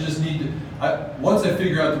dude, I should just need to. Once I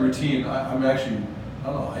figure out the routine, I'm actually, I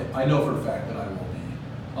don't know. I know for a fact that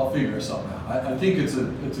I'll figure something out. I think it's a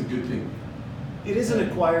good thing. It is an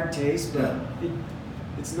acquired taste, but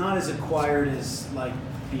it's not as acquired as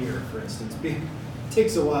beer, for instance. Beer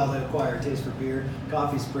takes a while to acquire a taste for beer.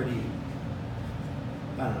 Coffee's pretty,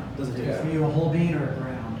 I don't know, doesn't take. Are you a whole bean or a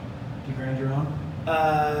ground? Do you grind your own?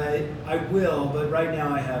 I will, but right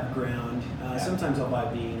now I have ground. Yeah. Sometimes I'll buy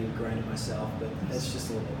bean and grind it myself, but it's just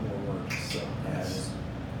a little bit more work. So Yes.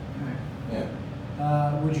 Okay.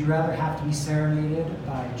 Yeah. Would you rather have to be serenaded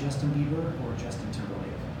by Justin Bieber or Justin Timberlake?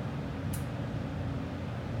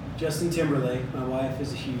 Justin Timberlake. My wife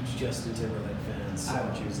is a huge Justin Timberlake fan. So I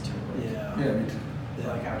would choose Timberlake. yeah. Yeah, me too. I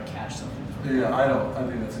feel like I would catch something from Yeah, I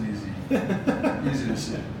think that's an easy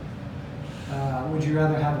decision. Would you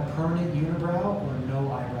rather have a permanent unibrow or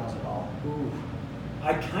no eyebrows at all? Ooh.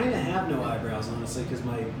 I kind of have no eyebrows, honestly, because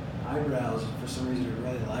my eyebrows, for some reason, are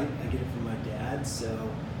really light. I get it from my dad, so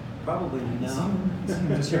probably no.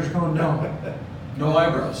 Just yours going no. No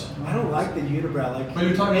eyebrows. I don't like the unibrow. Like But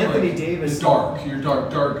you're talking Anthony like Davis. the dark. You're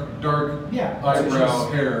dark Yeah. eyebrow,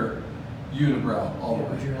 Just- hair, unibrow, all the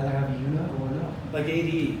Would way. you rather have a uni or no? Like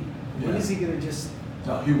AD. When Yeah. is he gonna just?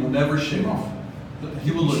 No, he will never shave.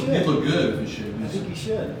 He will look. should. He'd look good if he shaved. I think he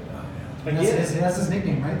should. I That's get his, it. that's his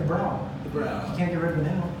nickname, right? The brow. The brow. You can't get rid of it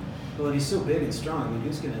now. Well, and he's so big and strong. I mean,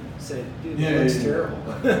 who's gonna say, dude, Yeah, it looks yeah. terrible?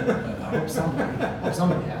 I hope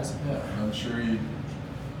somebody has. Yeah, I'm sure he.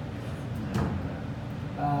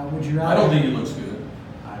 Would you rather? I don't think he looks good.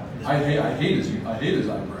 I don't I hate his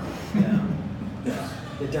eyebrow. Yeah. Yeah.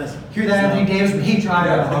 It doesn't. Hear that, Anthony Davis? We hate your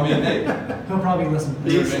eyebrow. Yeah, I mean, hey. He'll probably listen. to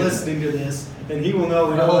He's this. amazing. listening to this, and he will know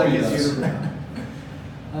we I don't hope like he his does.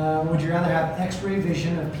 unibrow. Would you rather have X-ray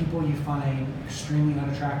vision of people you find extremely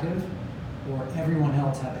unattractive, or everyone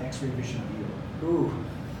else have X-ray vision of you? Ooh.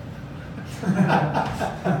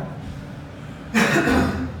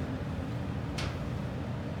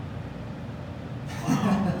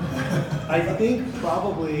 I think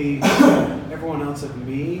probably everyone else of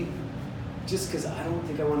me, just because I don't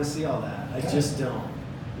think I want to see all that. I just don't.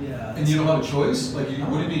 Yeah. And you don't have a choice? Like,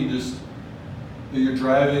 what do you mean? Just that you're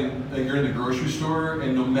driving, like you're in the grocery store,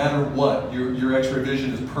 and no matter what, your X-ray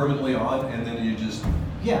vision is permanently on, and then you just.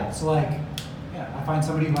 Yeah, so like, yeah, I find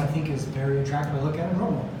somebody who I think is very attractive, I look at him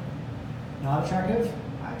normal. Not attractive,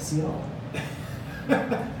 I see it all.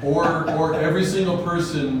 Or every single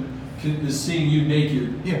person is seeing you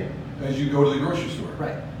naked Yeah, as you go to the grocery store.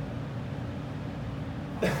 right.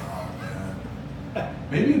 Oh, man.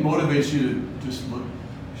 Maybe it motivates you to just look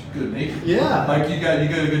good naked. Yeah. Like you got a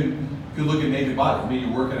good looking naked body. I mean,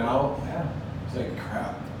 you're working out. Yeah. It's like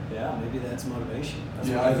crap. Yeah, maybe that's motivation. That's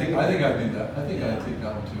Yeah, what I think I'd do that. I think Yeah. I'd take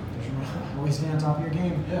that one too. Always stay on top of your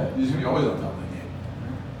game. Yeah, you're gonna be always on top of the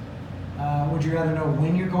game. Would you rather know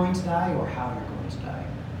when you're going to die or how you're going to die?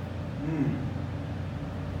 Hmm.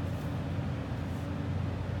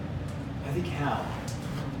 I think how.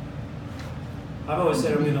 I've always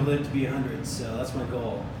said I'm going to live to be 100, so that's my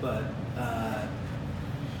goal. But I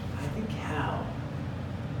think how.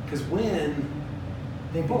 Because when,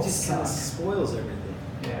 They it both just kind of suck. spoils everything.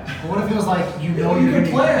 Yeah. But what if it was like you know you you're can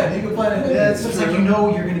gonna plan. You can plan ahead. Yeah, It's it's like true. you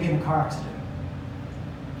know you're gonna get in a car accident.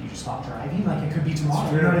 You just stop driving. Like it could be tomorrow.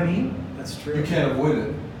 That's You know true. what I mean? That's true. You can't avoid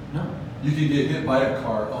it. No. You could get hit by a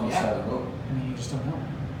car on the Yeah. side of the road. I mean, you just don't know.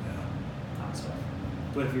 Yeah. Not stuff.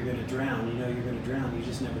 But if you're going to drown, you know you're going to drown. You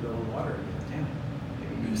just never go in water again.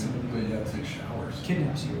 Damn. Maybe somebody But you have to take showers.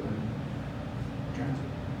 kidnaps you and drowns you.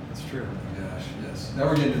 That's true. Gosh, yes. Now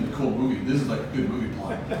we're getting into the cool movie. This is like a good movie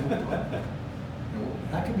plot.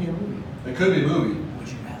 That could be a movie. It could be a movie. Would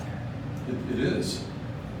you rather? It is.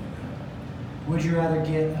 Would you rather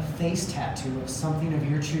get a face tattoo of something of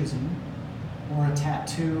your choosing, or a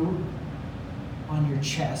tattoo on your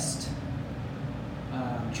chest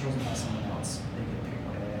chosen by someone else? They get to pick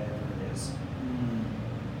whatever it is.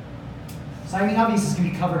 Mm. So I mean, obviously it's gonna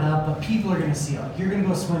be covered up, but people are gonna see it. Like, you're gonna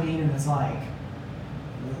go swimming, and it's like,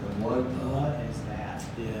 What? what is that?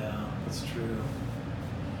 Yeah, that's true.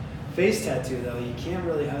 Face tattoo, though, you can't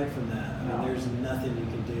really hide from that. I mean, No. there's nothing you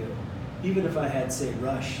can do. Even if I had, say,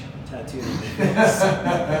 Rush tattooed on my face.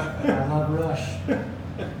 I love Rush.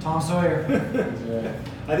 Tom Sawyer.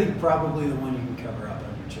 I think probably the one you can cover up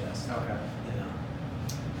on your chest. Okay.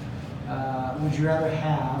 Yeah. Would you rather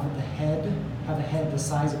have a head the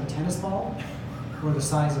size of a tennis ball, or the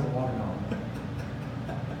size of a watermelon?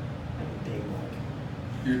 Like a big one.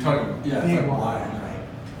 You're talking, yeah, it's Big like one, wide. right?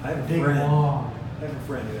 I have a Big friend. long. I have a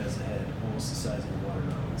friend who has a head almost the size of a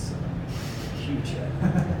watermelon. So huge head.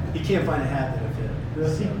 He can't find a hat that'll fit him.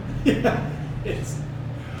 Really? So, yeah. It's.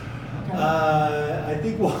 Okay. I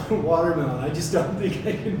think watermelon. I just don't think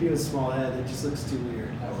I can do a small head. It just looks too weird.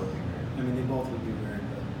 That would be weird. I mean, they both would be weird,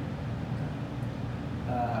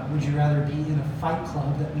 Would you rather be in a fight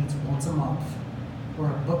club that meets once a month, or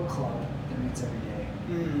a book club that meets every day?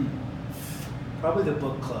 but probably the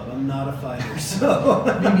book club. I'm not a fighter, so.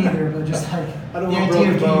 Me neither, but just like I don't the want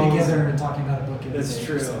idea of broken getting bones. together and talking about a book every That's day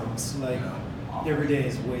true. sounds Like Yeah. every day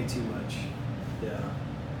is way too much. Yeah.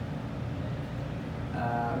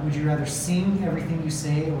 Would you rather sing everything you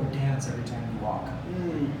say or dance every time you walk?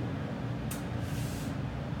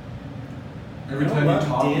 Every I time you love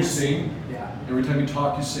talk, you dancing. sing. Yeah. Every time you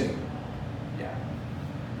talk, you sing. Yeah.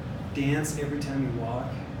 Dance every time you walk,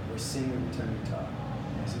 or sing every time you talk.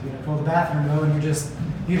 So you're gonna go to the bathroom though, and you're just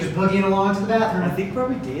boogieing along to the bathroom. I think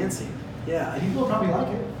probably dancing. Yeah, People probably like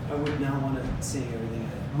it. I would not want to sing everything.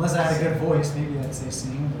 Unless I had a good voice, maybe I'd say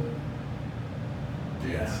sing,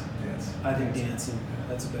 Dance. Dance. I think dancing,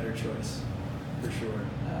 that's a better choice, for sure.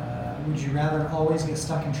 but would you rather always get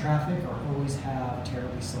stuck in traffic or always have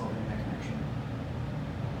terribly slow internet connection?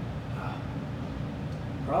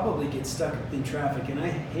 Probably get stuck in traffic, and I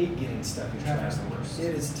hate getting stuck in Traffic's traffic. the worst.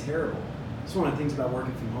 It is terrible. It's one of the things about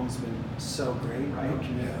working from home has been so great. Right. No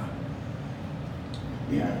commute.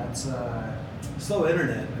 Yeah, that's Slow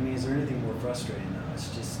internet. I mean, is there anything more frustrating though?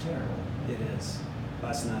 It's just terrible. It is.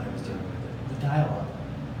 Last night I was dealing with The dial-up,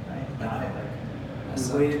 right? I know. Like, it. that's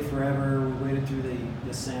We waited forever. We waited through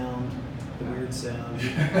the sound, the weird sound.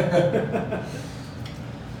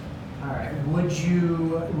 All right. Would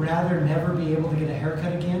you rather never be able to get a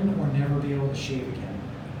haircut again or never be able to shave again?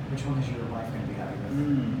 Which one is your wife going to be happy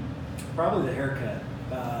with? Probably the haircut.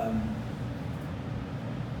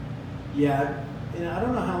 Yeah, and I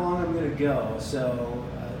don't know how long I'm going to go, so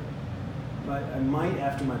I might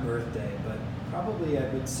after my birthday, but probably I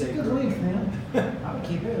would say. Good length, man. I would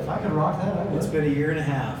keep it. If I could rock that, I would. It's been a year and a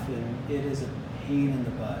half, and it is a pain in the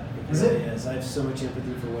butt. It Is really it? is. I have so much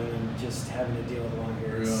empathy for women just having to deal with long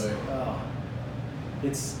hair. It's, Really? oh,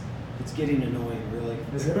 it's getting annoying, really.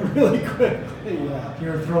 Is it? really quick? Yeah. You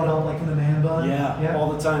ever throw it out like in the man bun? Yeah,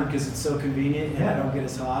 all the time because it's so convenient and I Yeah. don't get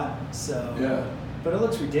as hot. So. Yeah. But it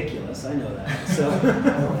looks ridiculous. I know that. So.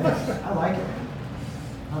 I like it.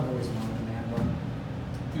 I've always wanted a man bun.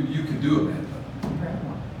 Dude, you can do it, man. Never had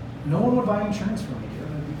one. No one would buy insurance from me, dude.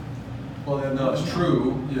 Well, yeah, no, it's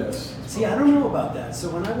true. Yes. See, I don't know about that. So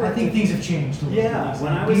when I I worked think at- things have changed a little Yeah, bit.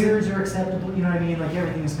 when Like, I was- beards are acceptable, you know what I mean? Like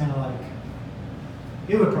everything is kind of like,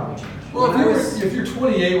 it would probably change. Well, When I was- if you're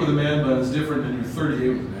 28 with a man bun, it's different than you're 38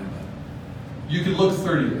 with a man bun. You can look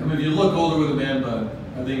 30. I mean, if you look older with a man bun,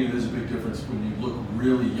 I think it is a big difference when you look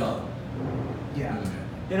really young. Yeah. with a man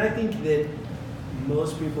bun. And I think that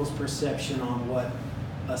most people's perception on what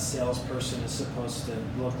a salesperson is supposed to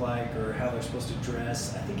look like or how they're supposed to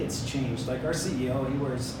dress, I think it's changed. Like our CEO, he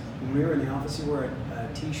wears, when we were in the office, he wore a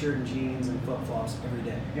t-shirt and jeans and flip-flops every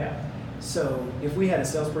day. Yeah. So if we had a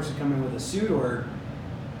salesperson come in with a suit or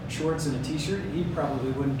shorts and a t-shirt, he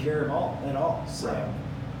probably wouldn't care at all. So Right.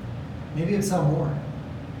 Maybe it'd sell more.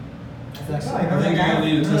 I'd be like, oh, I think you're gonna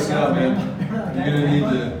need to test it out, man. You're gonna need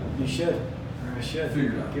to you should. You should.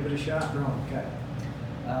 figure it out. Give it a shot. Okay.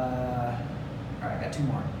 All right, I got two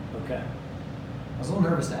more. Okay. I was a little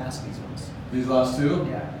nervous to ask these ones. These last two?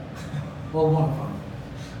 Yeah. Well, one of them.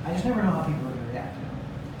 I just never know how people are going to react.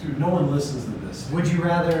 You know? Dude, no one listens to this. Would you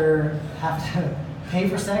rather have to pay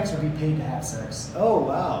for sex or be paid to have sex? Oh,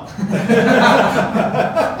 wow.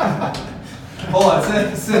 Hold on,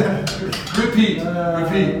 say, repeat.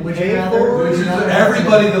 Would you Pay rather? for would Which you is, rather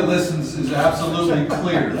everybody that listens is absolutely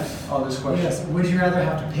clear on this question. Yes. Would you rather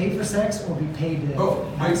have to pay for sex or be paid to Oh,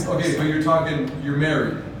 have wait, sex? okay, but you're talking, you're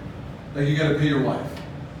married. Like you gotta pay your wife.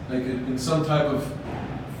 Like in some type of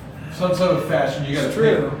fashion, you gotta It's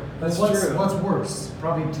pay. true. That's what's, true. What's worse?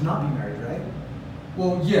 Probably to not be married, right?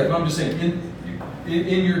 Well, yeah, but I'm just saying,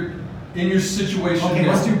 in your situation Okay,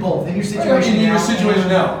 now. let's do both. In your Right, situation in now. your situation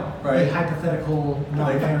and now, right. A hypothetical,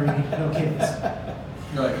 not married, no kids.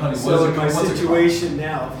 You're like, honey, So in my what's it cost? situation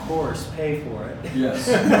now, of course, pay for it. Yes.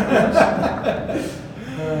 If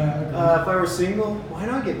I were single, why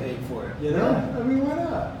not get paid for it? You know? Yeah. I mean, why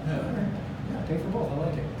not? Yeah. Yeah, pay for both. I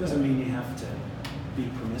like it. Doesn't mean you have to be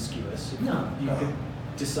promiscuous. No. You could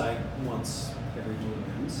decide once every blue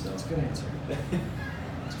moon. So That's a good answer.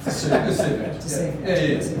 It's a safe answer. It's a safe Yeah, answer.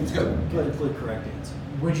 yeah, It's a yeah. safe It's good. politically correct answer.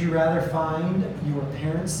 Would you rather find your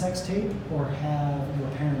parents' sex tape or have your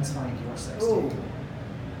parents find your sex Oh. tape?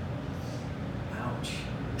 Ouch.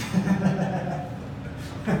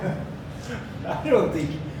 I don't think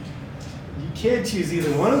you can't choose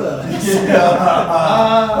either one of those. Those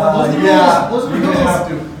are the Yeah, rules. Those are the you're gonna rules. have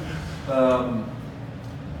to.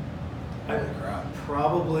 Holy crap.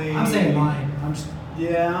 Probably. I'm saying mine. I'm just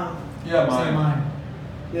Yeah. Yeah, saying mine. mine.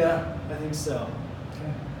 Yeah, I think so.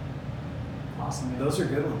 Okay. Awesome, man. Those are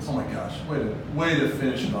good ones. Oh my gosh, way to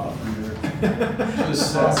finish it off, Reader.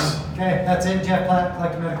 Just awesome. Okay, that's it. Jeff Platt,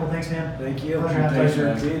 Collective Medical. Thanks, man. Thank you. Pleasure having Thanks,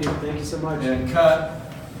 Pleasure man. meeting you. Thank you so much. and cut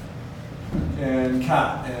and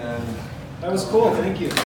cut and That was cool. Thank you.